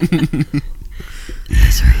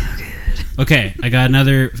 That's real good. Okay, I got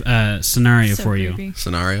another scenario for creepy. you.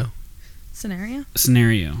 Scenario? Well,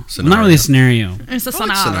 not really a scenario. It's a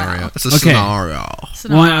scenario. It's a Okay. scenario.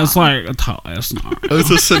 Well, it's like a scenario. It's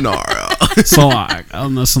a scenario. So, like,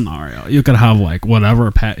 in the scenario, you could have, like, whatever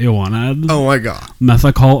pet you wanted. Oh my god.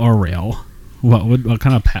 Mythical or real. What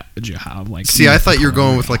kind of pet would you have? Like, See, I thought you were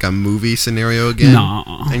going with like a movie scenario again. No.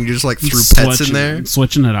 And you just like threw pets in there.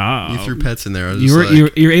 Switching it up. You threw pets in there. I was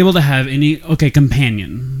just You're able to have any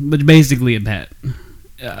companion, but basically a pet.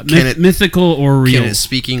 Mythical or real. Can it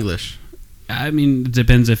speak English? I mean, it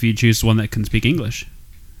depends if you choose one that can speak English.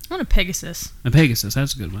 I want a Pegasus. A Pegasus,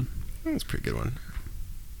 that's a good one. That's a pretty good one.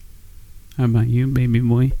 How about you, baby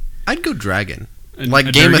boy? I'd go dragon. A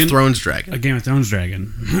Game dragon? of Thrones dragon. A Game of Thrones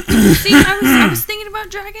dragon. See, I was thinking about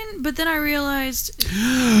dragon, but then I realized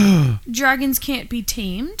dragons can't be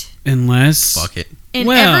tamed. Unless... Fuck it.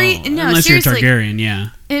 Unless seriously. you're a Targaryen, yeah.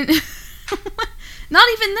 And not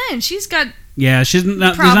even then. She's got Yeah, she's not.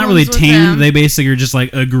 They're not Problems really with tamed. them. They basically are just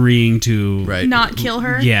like agreeing to not kill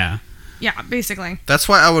her. Yeah, Yeah, basically. That's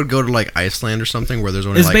why I would go to like Iceland or something where there's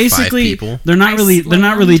only it's like 5 basically people. they're not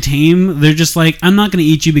really tame. They're just like, I'm not going to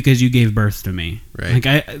eat you because you gave birth to me. Right.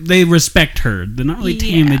 Like they respect her. They're not really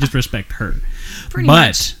tame. They just respect her. Pretty but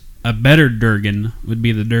much. a better Durgan would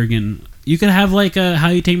be the Durgan. You could have like a How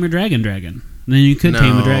You Tame Your Dragon dragon. And then you could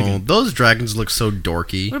tame a dragon. Those dragons look so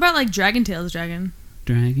dorky. What about like Dragon Tails dragon?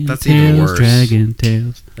 Dragon That's tails, even worse. Dragon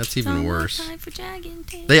tails. That's even worse. Time for Dragon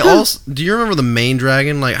Tails. They also. Do you remember the main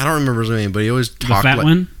dragon? Like I don't remember his name, but he always talked The fat like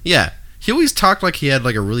one? Yeah, he always talked like he had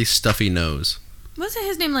like a really stuffy nose. Wasn't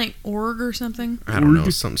his name like Org or something? I don't know,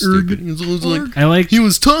 something stupid. He was always like, I like. he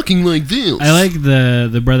was talking like this. I like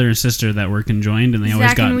the brother and sister that were conjoined, and they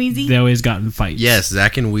Zach and Wheezy? always got in fights. Yes,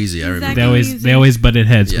 Zach and Wheezy. I remember. Zach They and always Wheezy. butted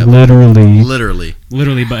heads. Yep.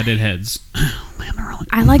 Literally butted heads.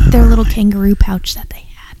 I like their little kangaroo pouch that they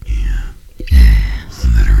had.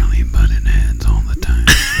 Literally butted heads all the time.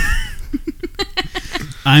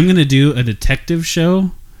 I'm gonna do a detective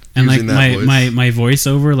show, and Using like that my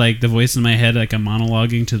voiceover, like the voice in my head, like I'm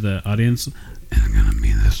monologuing to the audience. And I'm gonna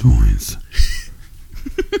be this voice.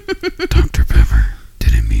 Dr. Pepper,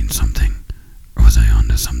 did it mean something, or was I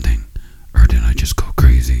onto something, or did I just go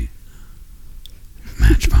crazy?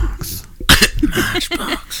 Matchbox.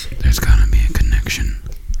 Matchbox. There's gotta be a connection.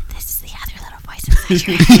 This is the other little voice inside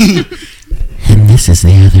your head. And this is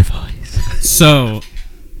the other voice. So,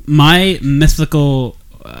 my mythical,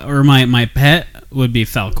 or my pet would be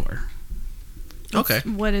Falcor. Okay.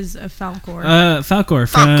 What is a Falcor? Falcor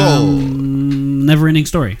from Neverending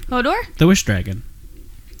Story. Hodor? The Wish Dragon.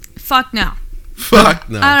 Fuck no. Fuck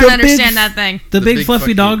no. I don't understand that thing. The big fluffy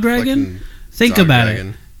fucking- dog dragon? fucking Think dog about dragon.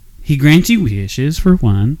 it. He grants you wishes, for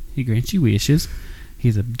one. He grants you wishes.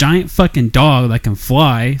 He's a giant fucking dog that can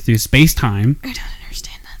fly through space-time. I don't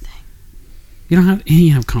understand that thing. You don't have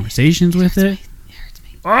any conversations with it. It hurts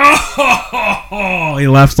me. Oh, he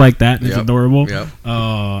laughs like that. And It's Yep. adorable. Yep.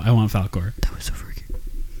 Oh, I want Falcor. That was so freaky.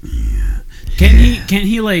 Can't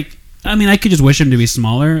he like? I mean, I could just wish him to be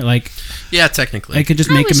smaller. Like, Yeah, technically. I could just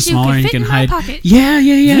I make him wish you smaller could and he fit can in my hide. pocket. Yeah.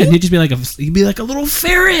 And he'd just be like a little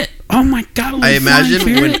ferret. Oh my god! A little I imagine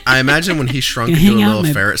flying ferret. when he shrunk Can into a hang out little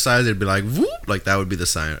my- ferret size, it'd be like whoop, like that would be the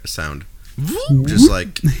sound. Whoop, just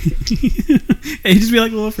like He'd just be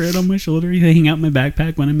like a little ferret on my shoulder. He'd hang out in my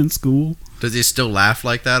backpack when I'm in school. does he still laugh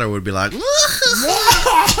like that, or would it be like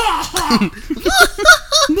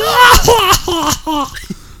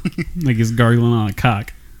Like he's gargling on a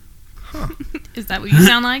cock. Is that what you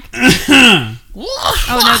sound like? Oh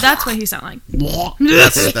no, that's what he sound like.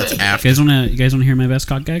 that's after? You guys wanna hear my best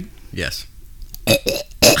cock gag? Yes.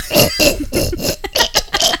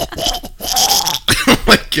 Oh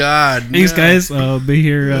my god. Thanks, no. guys. I'll be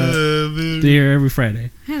here. Man. Be here every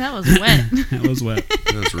Friday. Hey, that was wet. That was wet.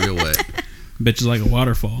 That was real wet. Bitch is like a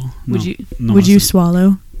waterfall. Would No, you it's-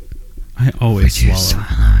 swallow? I always swallow.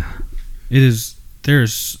 It is.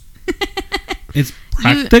 There's. It's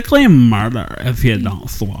practically murder if you don't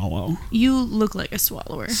swallow. You look like a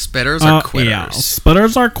swallower. Spitters are quitters. Yeah,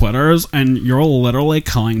 spitters are quitters, and you're literally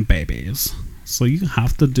killing babies. So you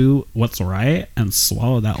have to do what's right and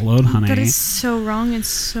swallow that load, honey. That is so wrong in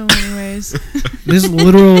so many ways. There's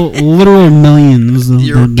literal millions of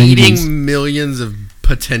You're babies. eating millions of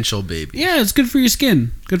potential babies. Yeah, it's good for your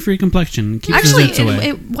skin. Good for your complexion. Keeps Actually, the zits away.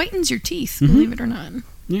 it whitens your teeth, believe it or not.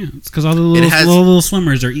 Yeah, it's because all the little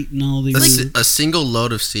swimmers are eating all these. A single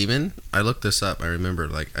load of semen. I looked this up. I remember,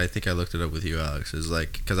 I think I looked it up with you, Alex. Is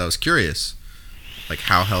because I was curious,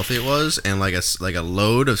 how healthy it was, and a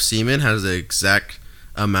load of semen has the exact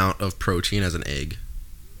amount of protein as an egg.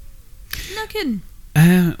 No kidding.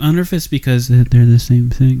 I wonder if it's because they're the same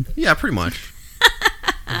thing. Yeah, pretty much.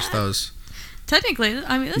 I just thought it was... Technically,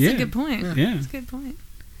 I mean, that's a good point. Yeah. That's a good point.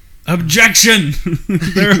 Objection!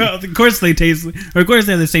 Of course they taste, or of course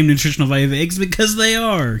they have the same nutritional value of eggs because they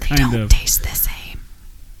are They don't taste the same.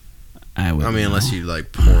 I mean, unless you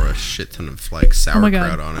pour a shit ton of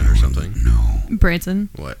sauerkraut on it or something. No. Branson,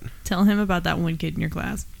 What? tell him about that one kid in your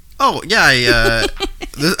class. Oh yeah,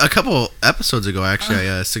 a couple episodes ago, actually,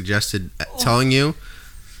 I suggested telling you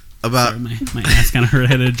about. Sorry, my ass kind of hurt. I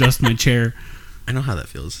had to adjust my chair. I know how that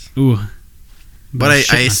feels. Ooh. But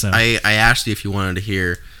I asked you if you wanted to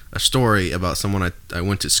hear a story about someone I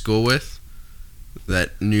went to school with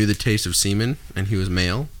that knew the taste of semen, and he was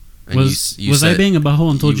male. And was said, I being a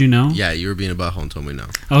butthole and told you no? Yeah, you were being a butthole and told me no.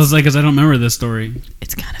 I was like, because I don't remember this story.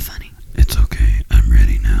 It's kind of funny. It's okay. I'm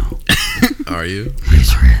ready now. Are you?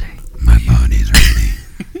 He's ready. My body's ready.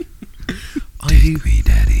 Take me,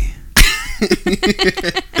 daddy.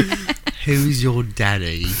 Who's your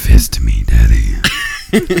daddy? Fist me,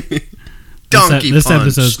 daddy. Donkey This punch.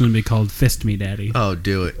 episode's going to be called Fist Me, Daddy. Oh,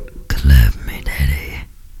 do it. Clap me, Daddy.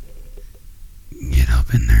 Get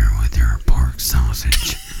up in there with your pork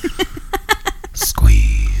sausage.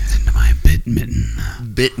 Squeeze into my bit mitten.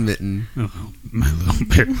 Bit mitten. Oh, my little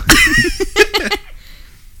bear.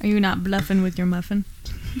 Are you not bluffing with your muffin?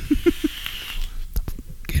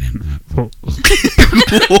 Get in there.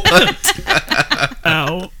 What?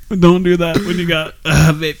 Ow. Don't do that when you got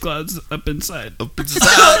vape clouds up inside. Up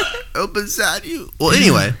inside you. Well,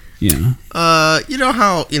 anyway. Yeah. You know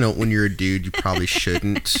how, when you're a dude, you probably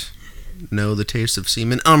shouldn't know the taste of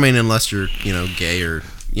semen. I mean, unless you're, gay or,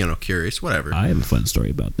 curious, whatever. I have a fun story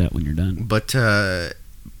about that when you're done. But I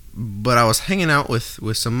was hanging out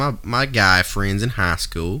with some of my guy friends in high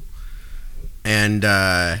school. And,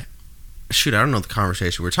 shoot, I don't know the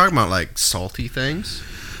conversation. We were talking about, salty things.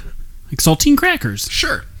 Like saltine crackers.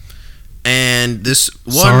 Sure. And this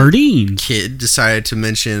one Sardine kid decided to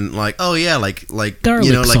mention oh yeah, like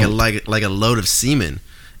garlic salt. like a load of semen,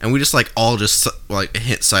 and we just all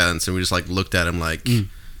hit silence, and we just looked at him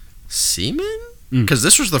semen, because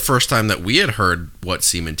this was the first time that we had heard what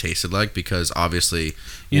semen tasted like, because obviously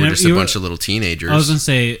we're just a bunch of little teenagers. I was gonna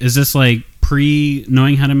say, is this pre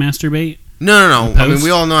knowing how to masturbate? No. I mean,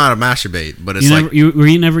 we all know how to masturbate, but it's were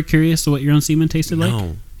you never curious to what your own semen tasted like?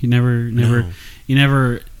 No. You never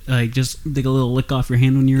just take a little lick off your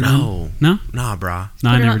hand when you were done? No? Nah, brah. No,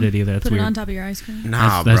 I never did either. That's put weird. it on top of your ice cream.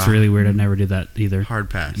 Nah, that's brah. really weird. I'd never do that either. Hard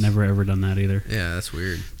pass. Never ever done that either. Yeah, that's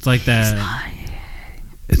weird. It's like that.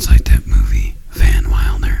 It's like that movie Van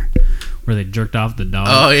Wilder, where they jerked off the dog.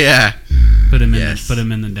 Oh yeah. Put him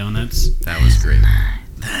in the donuts. That was great.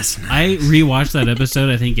 That's nice. I rewatched that episode.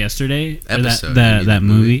 I think yesterday. That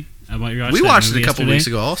movie. We watched it a couple weeks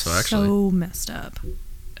ago. Also, actually. So messed up.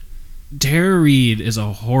 Tara Reid is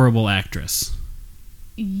a horrible actress.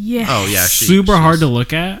 Yes. Oh yeah, super hard to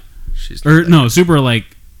look at. Super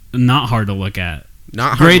not hard to look at.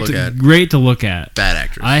 Not hard to look at. Great to look at. Bad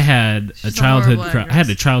actress. I had a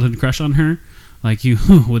childhood crush on her, like you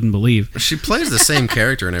wouldn't believe. She plays the same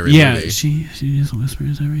character in every movie. Yeah, she just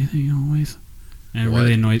whispers everything always, and it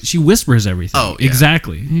really annoys. She whispers everything. Oh, yeah.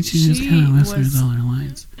 Exactly. And she just kind of whispers all her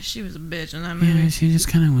lines. She was a bitch in that movie. Yeah, she just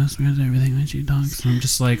kind of whispers everything when she talks. And I'm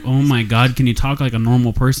just like, oh my god, can you talk like a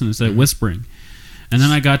normal person instead of whispering? And then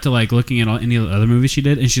I got to looking at any of the other movies she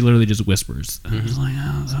did, and she literally just whispers. And I was like,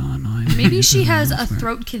 oh, so annoying. Maybe she has a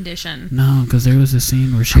throat condition. No, because there was a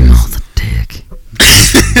scene where she was all the dick.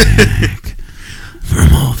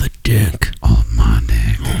 From all the dick. All my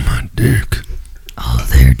dick. All my dick. All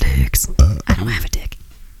their dicks. I don't have a dick.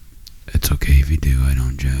 It's okay if you do. I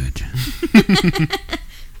don't judge.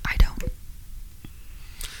 I don't.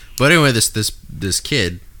 But anyway, this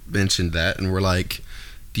kid mentioned that, and we're like,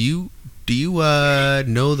 do you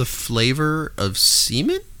know the flavor of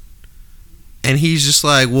semen? And he's just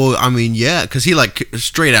like, well, I mean, yeah, because he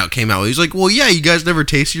straight out came out. He's like, well, yeah, you guys never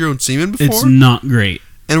tasted your own semen before? It's not great.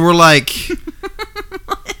 And we're like,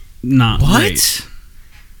 not what? Great.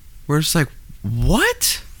 We're just like,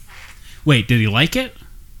 what? Wait, did he like it?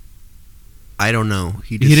 I don't know.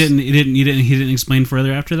 He didn't explain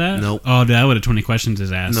further after that. Nope. Oh, dude, I would have 20 questions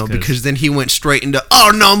his ass. No, because then he went straight into,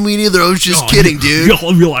 oh no, me neither. I was just kidding, dude.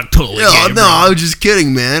 You're like totally gay, no, bro. I was just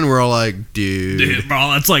kidding, man. We're all like, dude,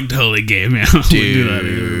 bro, that's like totally gay, man.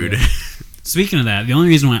 Dude. Speaking of that, the only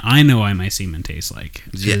reason why I know why my semen tastes like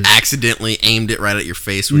you accidentally aimed it right at your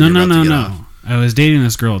face when you're about to get off. I was dating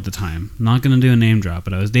this girl at the time. I'm not gonna do a name drop,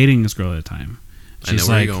 but I was dating this girl at the time. I know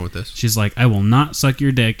where you're going with this. She's like, I will not suck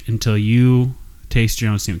your dick until you taste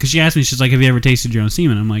your own semen. Because she asked me, she's like, have you ever tasted your own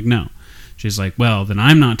semen? I'm like, no. She's like, well, then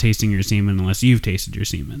I'm not tasting your semen unless you've tasted your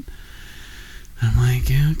semen. I'm like,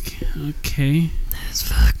 okay. That's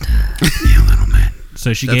fucked up. Yeah, a little bit.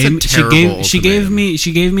 So she gave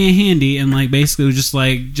me a handy and like basically was just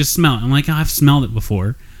like, just smell it. I'm like, oh, I've smelled it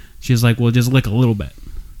before. She's like, well, just lick a little bit.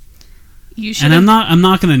 And I'm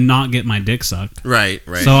not gonna not get my dick sucked. Right.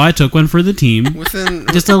 So I took one for the team.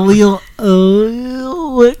 Just a little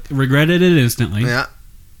lick. Regretted it instantly. Yeah.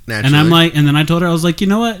 Naturally. And I'm like, and then I told her, I was like, you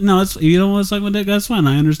know what? No, you don't want to suck my dick. That's fine.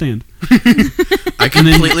 I understand. I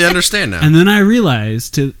completely understand now. And then I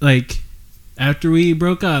realized after we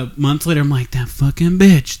broke up, months later, I'm like, that fucking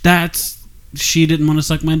bitch. She didn't want to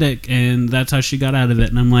suck my dick, and that's how she got out of it.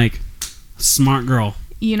 And I'm like, smart girl.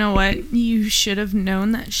 You know what? You should have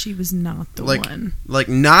known that she was not the one. Like,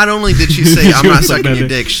 not only did she say, I'm not sucking your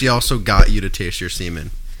dick, she also got you to taste your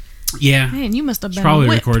semen. Yeah. Man, you must have been probably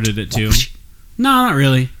whipped. Recorded it, too. No, not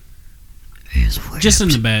really. Just in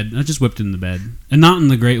the bed. I just whipped in the bed. And not in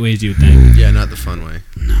the great ways you would think. Yeah, not the fun way.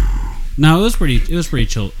 No, it was pretty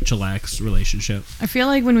chillax relationship. I feel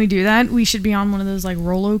like when we do that, we should be on one of those, like,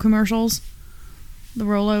 Rolo commercials. The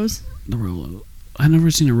Rolos. The Rolo. I've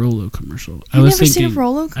never seen a Rolo commercial. You've never seen a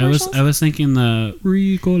Rolo commercial? I was thinking the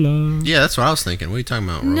Ricola. Yeah, that's what I was thinking. What are you talking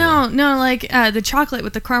about, Rolo? No, like the chocolate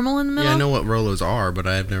with the caramel in the middle. Yeah, I know what Rolos are, but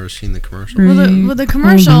I've never seen the commercial. Well, the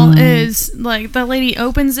commercial is, like, the lady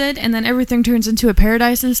opens it, and then everything turns into a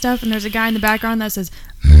paradise and stuff, and there's a guy in the background that says,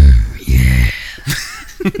 yeah.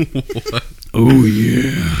 What? Oh,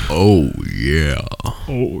 yeah. Oh, yeah.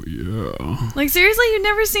 Oh, yeah. Like, seriously? You've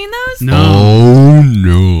never seen those? No. Oh,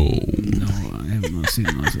 no. No, I have not seen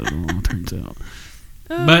those at all, it turns out.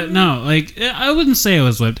 But no, like, I wouldn't say I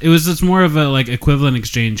was whipped. It was just more of a, like, equivalent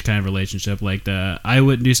exchange kind of relationship. Like, I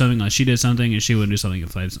wouldn't do something unless she did something, and she wouldn't do something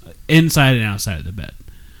inside and outside of the bed.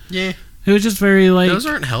 Yeah. It was just very, like... Those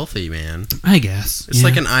aren't healthy, man. I guess. It's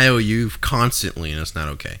like an IOU constantly, and it's not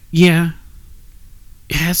okay. Yeah.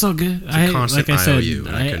 Yeah, it's all good. It's a constant like I said, IOU,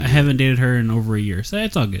 I haven't dated her in over a year, so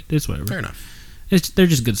it's all good. It's whatever. Fair enough. They're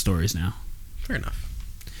just good stories now. Fair enough.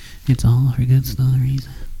 It's all for good stories.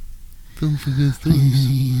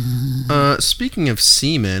 Speaking of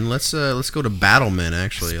semen, let's go to battlemen.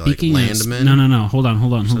 Actually, speaking like landmen. No. Hold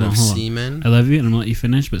on. Semen. I love you, and I'm gonna let you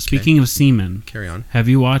finish. But speaking of semen, carry on. Have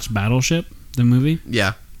you watched Battleship, the movie?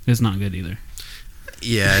 Yeah. It's not good either.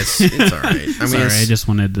 Yeah, it's all right. I mean, I just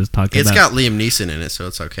wanted to talk about it. It's got Liam Neeson in it, so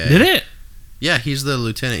it's okay. Did it? Yeah, he's the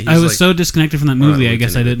lieutenant. I was so disconnected from that movie, I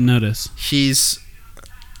guess I didn't notice. He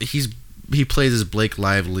plays as Blake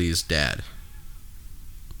Lively's dad.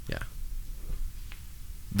 Yeah.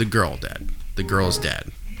 The girl's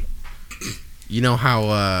dad. You know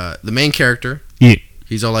how the main character, yeah,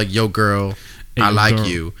 he's all like, yo girl, I like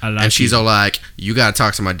you. And she's you. all like, you gotta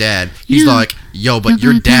talk to my dad. He's like, yo, but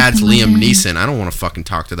your dad's Liam Neeson. I don't want to fucking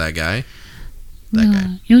talk to that guy.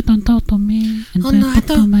 Guy. You don't talk to me. And oh, no, talk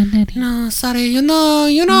to my daddy. No, sorry, you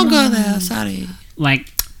don't go there, sorry.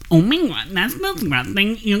 Like, oh my god, that's not the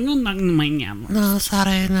thing. You don't talk to my dad. No,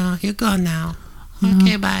 sorry, no, you go now.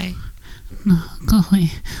 Okay, bye. No, go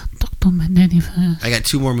away. Talk to my daddy first. I got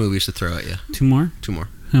 2 more movies to throw at you. 2 more? 2 more.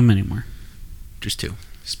 How many more? Just 2.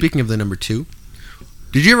 Speaking of the number 2,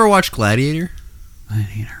 did you ever watch Gladiator?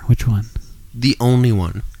 Gladiator. Which one? The only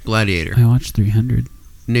one. Gladiator. I watched 300.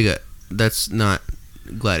 Nigga, that's not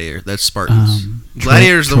Gladiator. That's Spartans.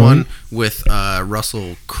 Gladiator's the one with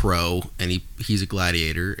Russell Crowe, and he's a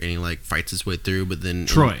gladiator, and he like fights his way through, but then...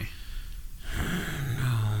 Troy.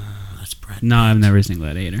 No, that's Brad. No, I've never seen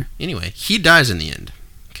Gladiator. Anyway, he dies in the end.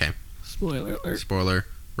 Okay. Spoiler alert. Spoiler.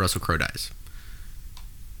 Russell Crowe dies.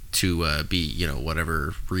 To be,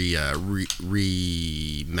 whatever,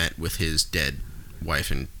 re-met with his dead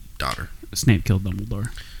wife and daughter. Snape killed Dumbledore.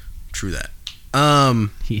 True that.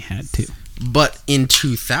 He had to. But in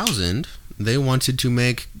 2000, they wanted to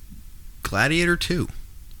make Gladiator 2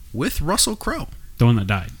 with Russell Crowe. The one that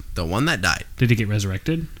died. The one that died. Did he get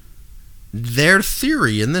resurrected? Their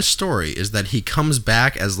theory in this story is that he comes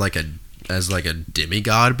back as like a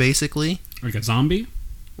demigod, basically. Like a zombie?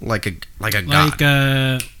 Like a god.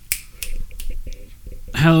 Like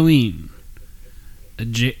Halloween.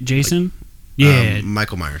 Jason? Yeah.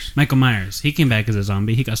 Michael Myers. Michael Myers. He came back as a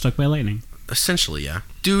zombie. He got struck by lightning. Essentially, yeah.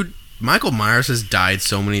 Dude, Michael Myers has died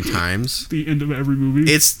so many times. The end of every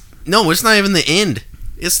movie. It's not even the end.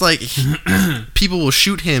 It's like people will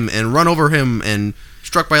shoot him and run over him and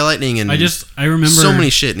struck by lightning and I remember so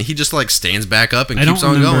many shit, and he just like stands back up and keeps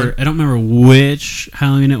on going. I don't remember which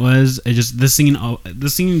Halloween it was. The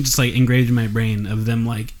scene just like engraved in my brain of them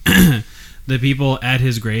like the people at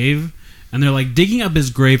his grave, and they're like digging up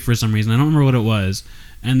his grave for some reason. I don't remember what it was,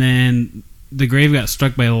 and then the grave got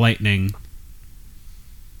struck by lightning,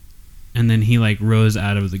 and then he like rose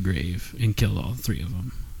out of the grave and killed all three of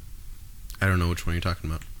them. I don't know which one you're talking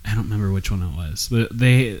about. I don't remember which one it was, but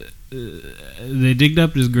they digged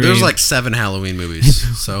up his grave. There's like 7 Halloween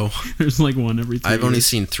movies, so there's like one every 3 I've only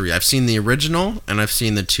seen 3. I've seen the original, and I've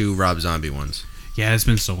seen the 2 Rob Zombie ones. Yeah, it's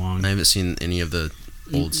been so long. I haven't seen any of the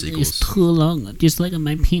old sequels. It's too long, just like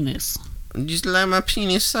my penis. Just like my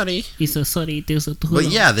penis, sorry. It's so sorry, there's a too But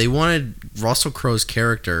long. yeah, they wanted Russell Crowe's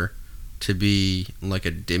character to be like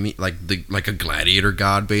a like a gladiator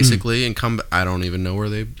god, basically, and come. I don't even know where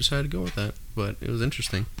they decided to go with that, but it was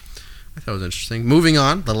interesting. I thought it was interesting. Moving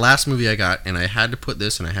on, the last movie I got, and I had to put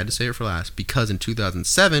this, and I had to say it for last, because in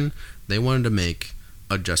 2007 they wanted to make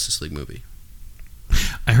a Justice League movie.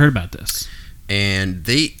 I heard about this, and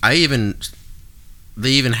they even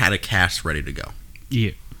had a cast ready to go.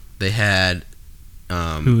 Yeah, they had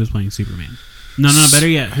who was playing Superman? No, better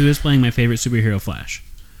yet, who is playing my favorite superhero, Flash?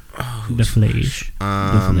 The Flash.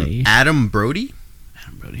 Adam Brody.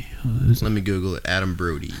 Adam Brody. Let me Google it. Adam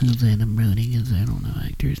Brody. Who's Adam Brody? Because I don't know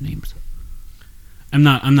actors' names. I'm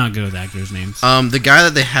not good with actors' names. The guy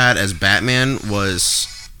that they had as Batman was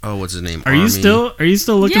what's his name? Are you still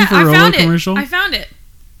looking for a Rolo commercial? I found it.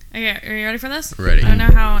 Okay, are you ready for this? Ready. I don't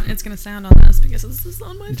know how it's gonna sound on this because this is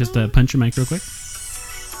on my Just phone. punch your mic real quick. Rich,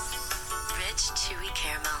 chewy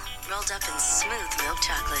caramel, rolled up in smooth milk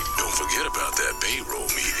chocolate. Don't forget about that payroll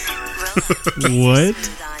meeting. What?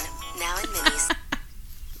 Now in minis.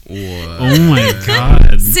 What? Oh my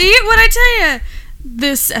god. See what I tell you?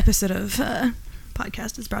 This episode of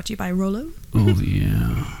podcast is brought to you by Rolo. Oh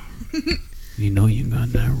yeah. You know you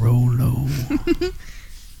got that Rolo.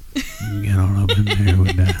 Get all up in there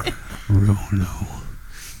with that Rolo.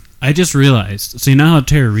 I just realized. So you know how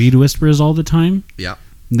Tara Reid whispers all the time? Yeah.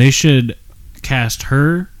 They should cast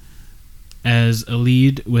her as a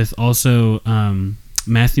lead with also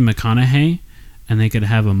Matthew McConaughey, and they could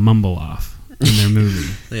have a mumble off in their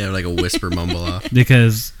movie. They have like a whisper mumble off.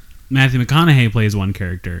 Because Matthew McConaughey plays one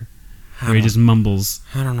character where he just mumbles.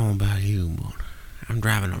 I don't know about you, but I'm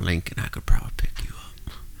driving a Lincoln. I could probably pick you up.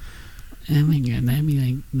 Oh my god, that'd be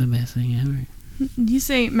like the best thing ever. You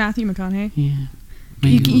say Matthew McConaughey. Yeah.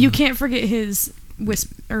 You can't forget his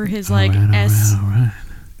whisper or his like S. All right.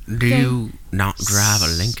 Do you not drive a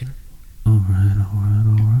Lincoln? All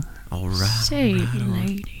right. All right. Say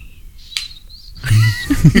ladies.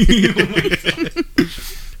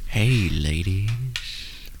 Hey, ladies.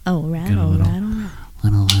 Alright. Little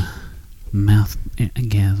mouth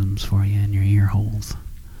orgasms for you in your ear holes.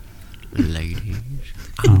 Ladies.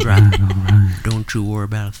 All right. Don't you worry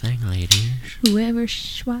about a thing, ladies. Whoever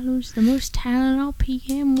swallows the most Tylenol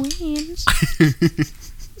PM wins.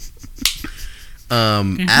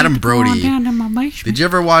 Adam Brody. Did you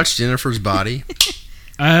ever watch Jennifer's Body?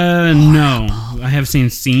 No. I have seen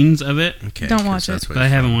scenes of it, Okay, Don't watch it. but I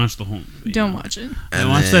haven't watched the whole movie. Don't watch it. I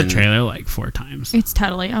watched that trailer like 4 times. It's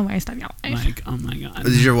totally a waste of your life. Like, oh my god.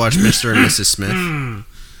 Did you ever watch Mr. and Mrs. Smith?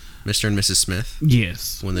 Mr. and Mrs. Smith?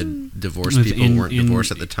 Yes. When the divorced With people weren't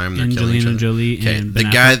divorced at the time, they're killing each Angelina other. Jolie Okay, and the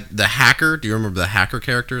Ben guy, Affleck, the hacker. Do you remember the hacker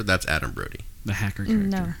character? That's Adam Brody. the hacker character.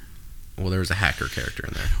 No. Well, there was a hacker character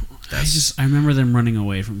in there. I remember them running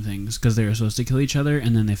away from things because they were supposed to kill each other,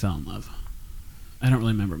 and then they fell in love. I don't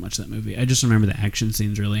really remember much of that movie. I just remember the action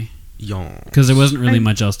scenes, really. Because there wasn't really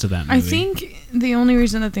much else to that movie. I think the only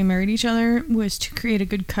reason that they married each other was to create a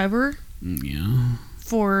good cover Yeah.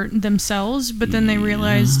 for themselves, but then they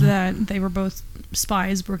realized that they were both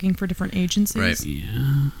spies working for different agencies. Right.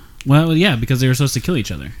 Yeah. Well, yeah, because they were supposed to kill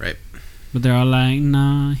each other. Right. But they're all like,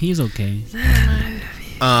 nah, he's okay.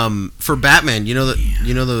 For Batman, you know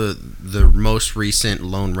the most recent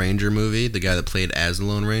Lone Ranger movie, the guy that played as the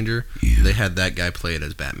Lone Ranger, they had that guy play it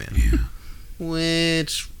as Batman. Yeah.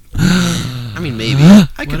 Which, I mean, maybe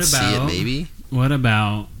I could see it. Maybe. What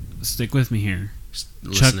about? Stick with me here.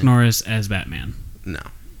 Listening. Chuck Norris as Batman. No.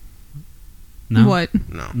 No. What?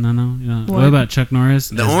 No. No. What about Chuck Norris?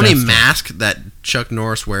 The as only Deathstroke? mask that Chuck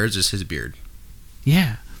Norris wears is his beard.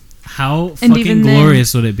 Yeah. How And fucking even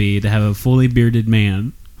glorious would it be to have a fully bearded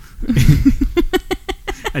man?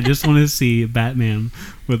 I just want to see Batman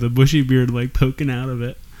with a bushy beard like poking out of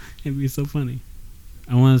it. It'd be so funny.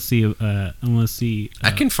 I want to see.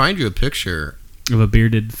 I can find you a picture of a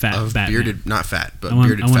bearded fat of Batman. bearded, not fat, but I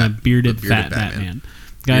want fat. a bearded fat Batman.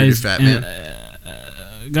 Guys, bearded fat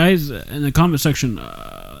man. Guys, in the comment section,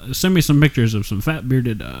 send me some pictures of some fat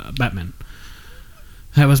bearded Batman.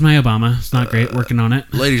 That was my Obama. It's not great. Working on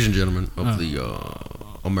it. Ladies and gentlemen of the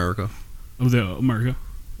America. Of the America.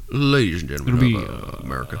 Ladies and gentlemen It'll be of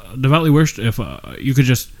America. Devoutly wished if you could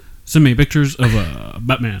just send me pictures of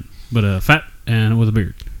Batman, but fat and with a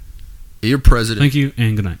beard. Your president. Thank you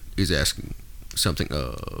and good night. Is asking something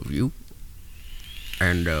of you,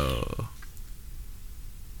 and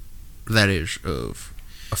that is of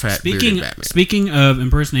a fat bearded Batman. Speaking of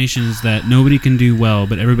impersonations that nobody can do well,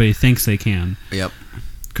 but everybody thinks they can. Yep.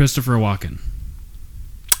 Christopher Walken.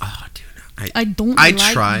 Oh, dude, I don't I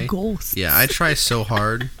like try. ghosts. Yeah, I try so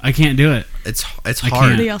hard. I can't do it. It's I hard.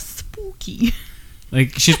 can't. They are spooky.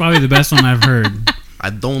 Like, she's probably the best one I've heard. I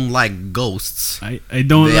don't like ghosts. I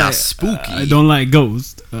don't They like. are spooky. I don't like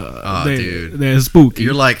ghosts. Dude, they're spooky.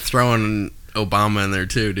 You're like throwing Obama in there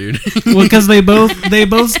too, dude. Well, because they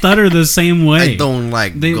both stutter the same way. I don't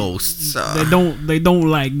like ghosts. They don't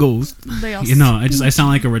like ghosts. They are You know, I sound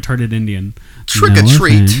like a retarded Indian. Trick or No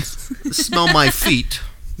treat. offense. Smell my feet.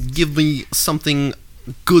 Give me something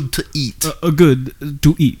good to eat. Good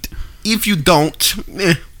to eat. If you don't,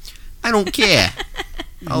 I don't care.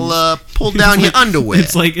 I'll pull down your underwear.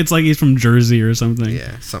 It's like he's from Jersey or something.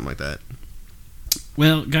 Yeah, something like that.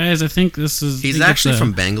 Well, guys, I think this is. He's actually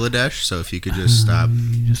from Bangladesh, so if you could just stop.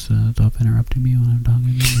 You just stop interrupting me when I'm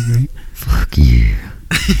talking. That'd be great. Fuck you.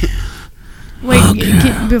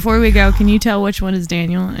 Wait, before we go, can you tell which one is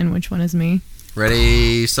Daniel and which one is me?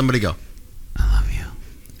 Ready? Somebody go. I love you.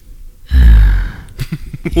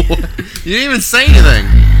 What? You didn't even say anything.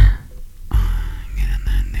 Get in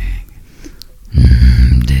that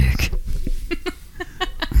dick. Dick.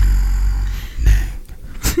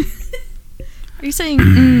 Are you saying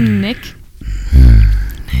Nick?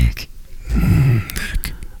 Nick.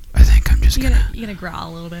 I think I'm just You gonna. gotta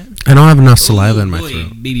growl a little bit. I don't have enough saliva in my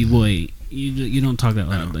throat. Baby boy. You don't talk that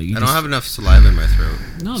loud. I don't have enough saliva in my throat.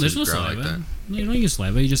 No, to there's no growl like saliva. that. No, you don't use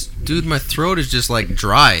saliva. You just. Dude, my throat is just like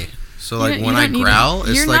dry. So like You when don't I need growl, it.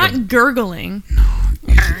 it's You're like not gurgling.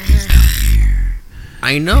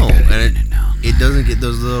 I know, and it doesn't get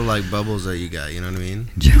those little like bubbles that you got. You know what I mean?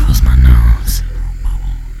 Jiggles my nose.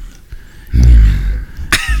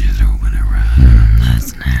 Just open it right.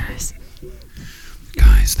 That's nice.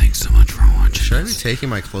 Guys, thanks so much for watching. Should I be this. taking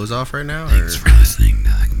my clothes off right now? Or? Thanks for listening to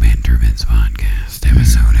the Banter podcast,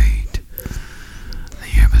 episode 8.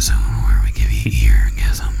 The episode where we give you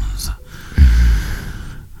eargasms.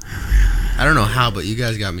 I don't know how, but you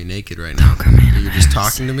guys got me naked right now. Come in. You're just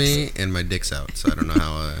talking to me, and my dick's out, so I don't know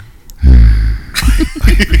how.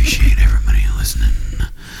 I appreciate everybody listening to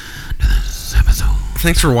this episode.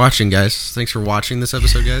 Thanks for watching, guys. Thanks for watching this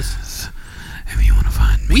episode, guys. If you want to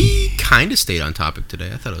find me, We kind of stayed on topic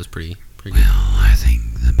today. I thought it was pretty good. well, I think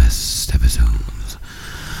the best episodes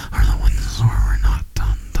are the ones where we're not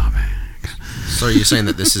on topic. So are you saying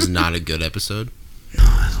that this is not a good episode? No,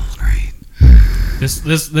 this was great. This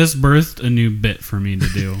birthed a new bit for me to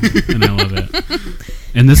do, and I love it.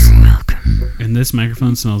 And this Welcome. and this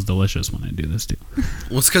microphone smells delicious when I do this too.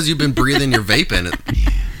 Well, it's because you've been breathing your vape in it.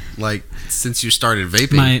 Like, since you started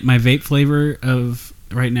vaping. My vape flavor of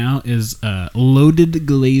right now is loaded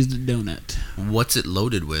glazed donut. What's it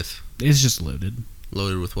loaded with? It's just loaded.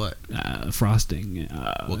 Loaded with what? Frosting.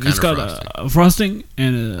 What kind it's of got frosting? Frosting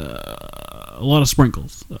and a lot of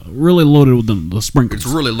sprinkles. Really loaded with the sprinkles.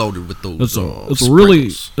 It's really loaded with those It's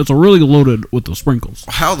sprinkles. really loaded with the sprinkles.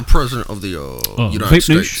 How the president of the United Vape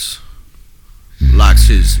States likes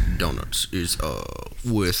his donuts is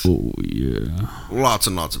with Oh yeah. lots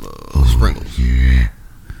and lots of sprinkles.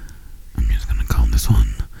 I'm just gonna call this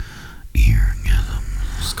one eargasm.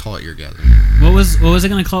 Just call it Eargasm. What was I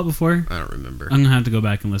gonna call it before? I don't remember. I'm gonna have to go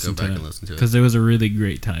back and listen Go back to and it listen to it. because there was a really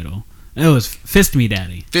great title. It was Fist Me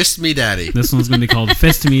Daddy. Fist me, daddy. This one's gonna be called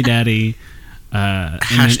Fist Me Daddy.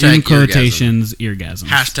 Hashtag in quotations, eargasms.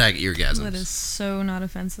 Hashtag Eargasms. That is so not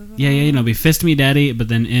offensive. Yeah, you know, be Fist Me Daddy, but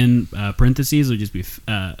then in parentheses would just be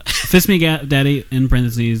Fist Me Daddy in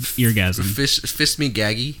parentheses eargasm. Fist me,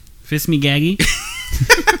 gaggy. Fist Me Gaggy.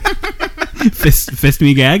 Fist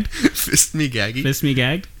Me Gagged. Fist me, gaggy. Fist Me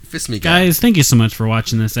Gagged. Fist me, gaggy. Guys, thank you so much for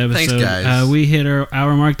watching this episode. Thanks, guys. We hit our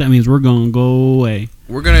hour mark. That means we're gonna go away.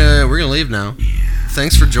 We're gonna leave now.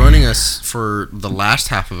 Thanks for joining us for the last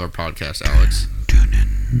half of our podcast, Alex. Tune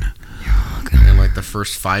in. And like the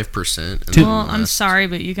first 5%. Well, I'm sorry,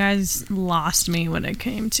 but you guys lost me when it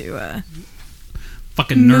came to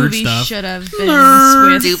fucking nerd movie stuff. should have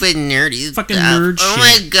been Swift. Stupid nerdy Fucking stuff. nerd Oh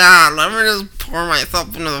shit. my god, let me just pour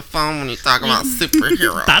myself into the phone when you talk about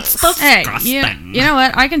superheroes. That's Hey, disgusting. you know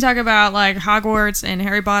what? I can talk about like Hogwarts and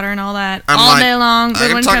Harry Potter and all that I'm all like- day long. But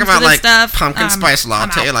I when can it talk comes to about this like stuff, pumpkin spice I'm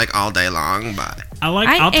latte out. like all day long, but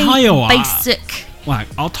I'll tell you what. Basic. Like,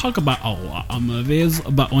 I'll talk about a lot of movies,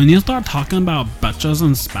 but when you start talking about bitches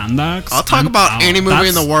and spandex, I'll talk I'm about out. any movie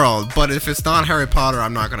in the That's- world, but if it's not Harry Potter,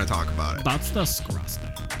 I'm not going to talk about it. That's disgusting.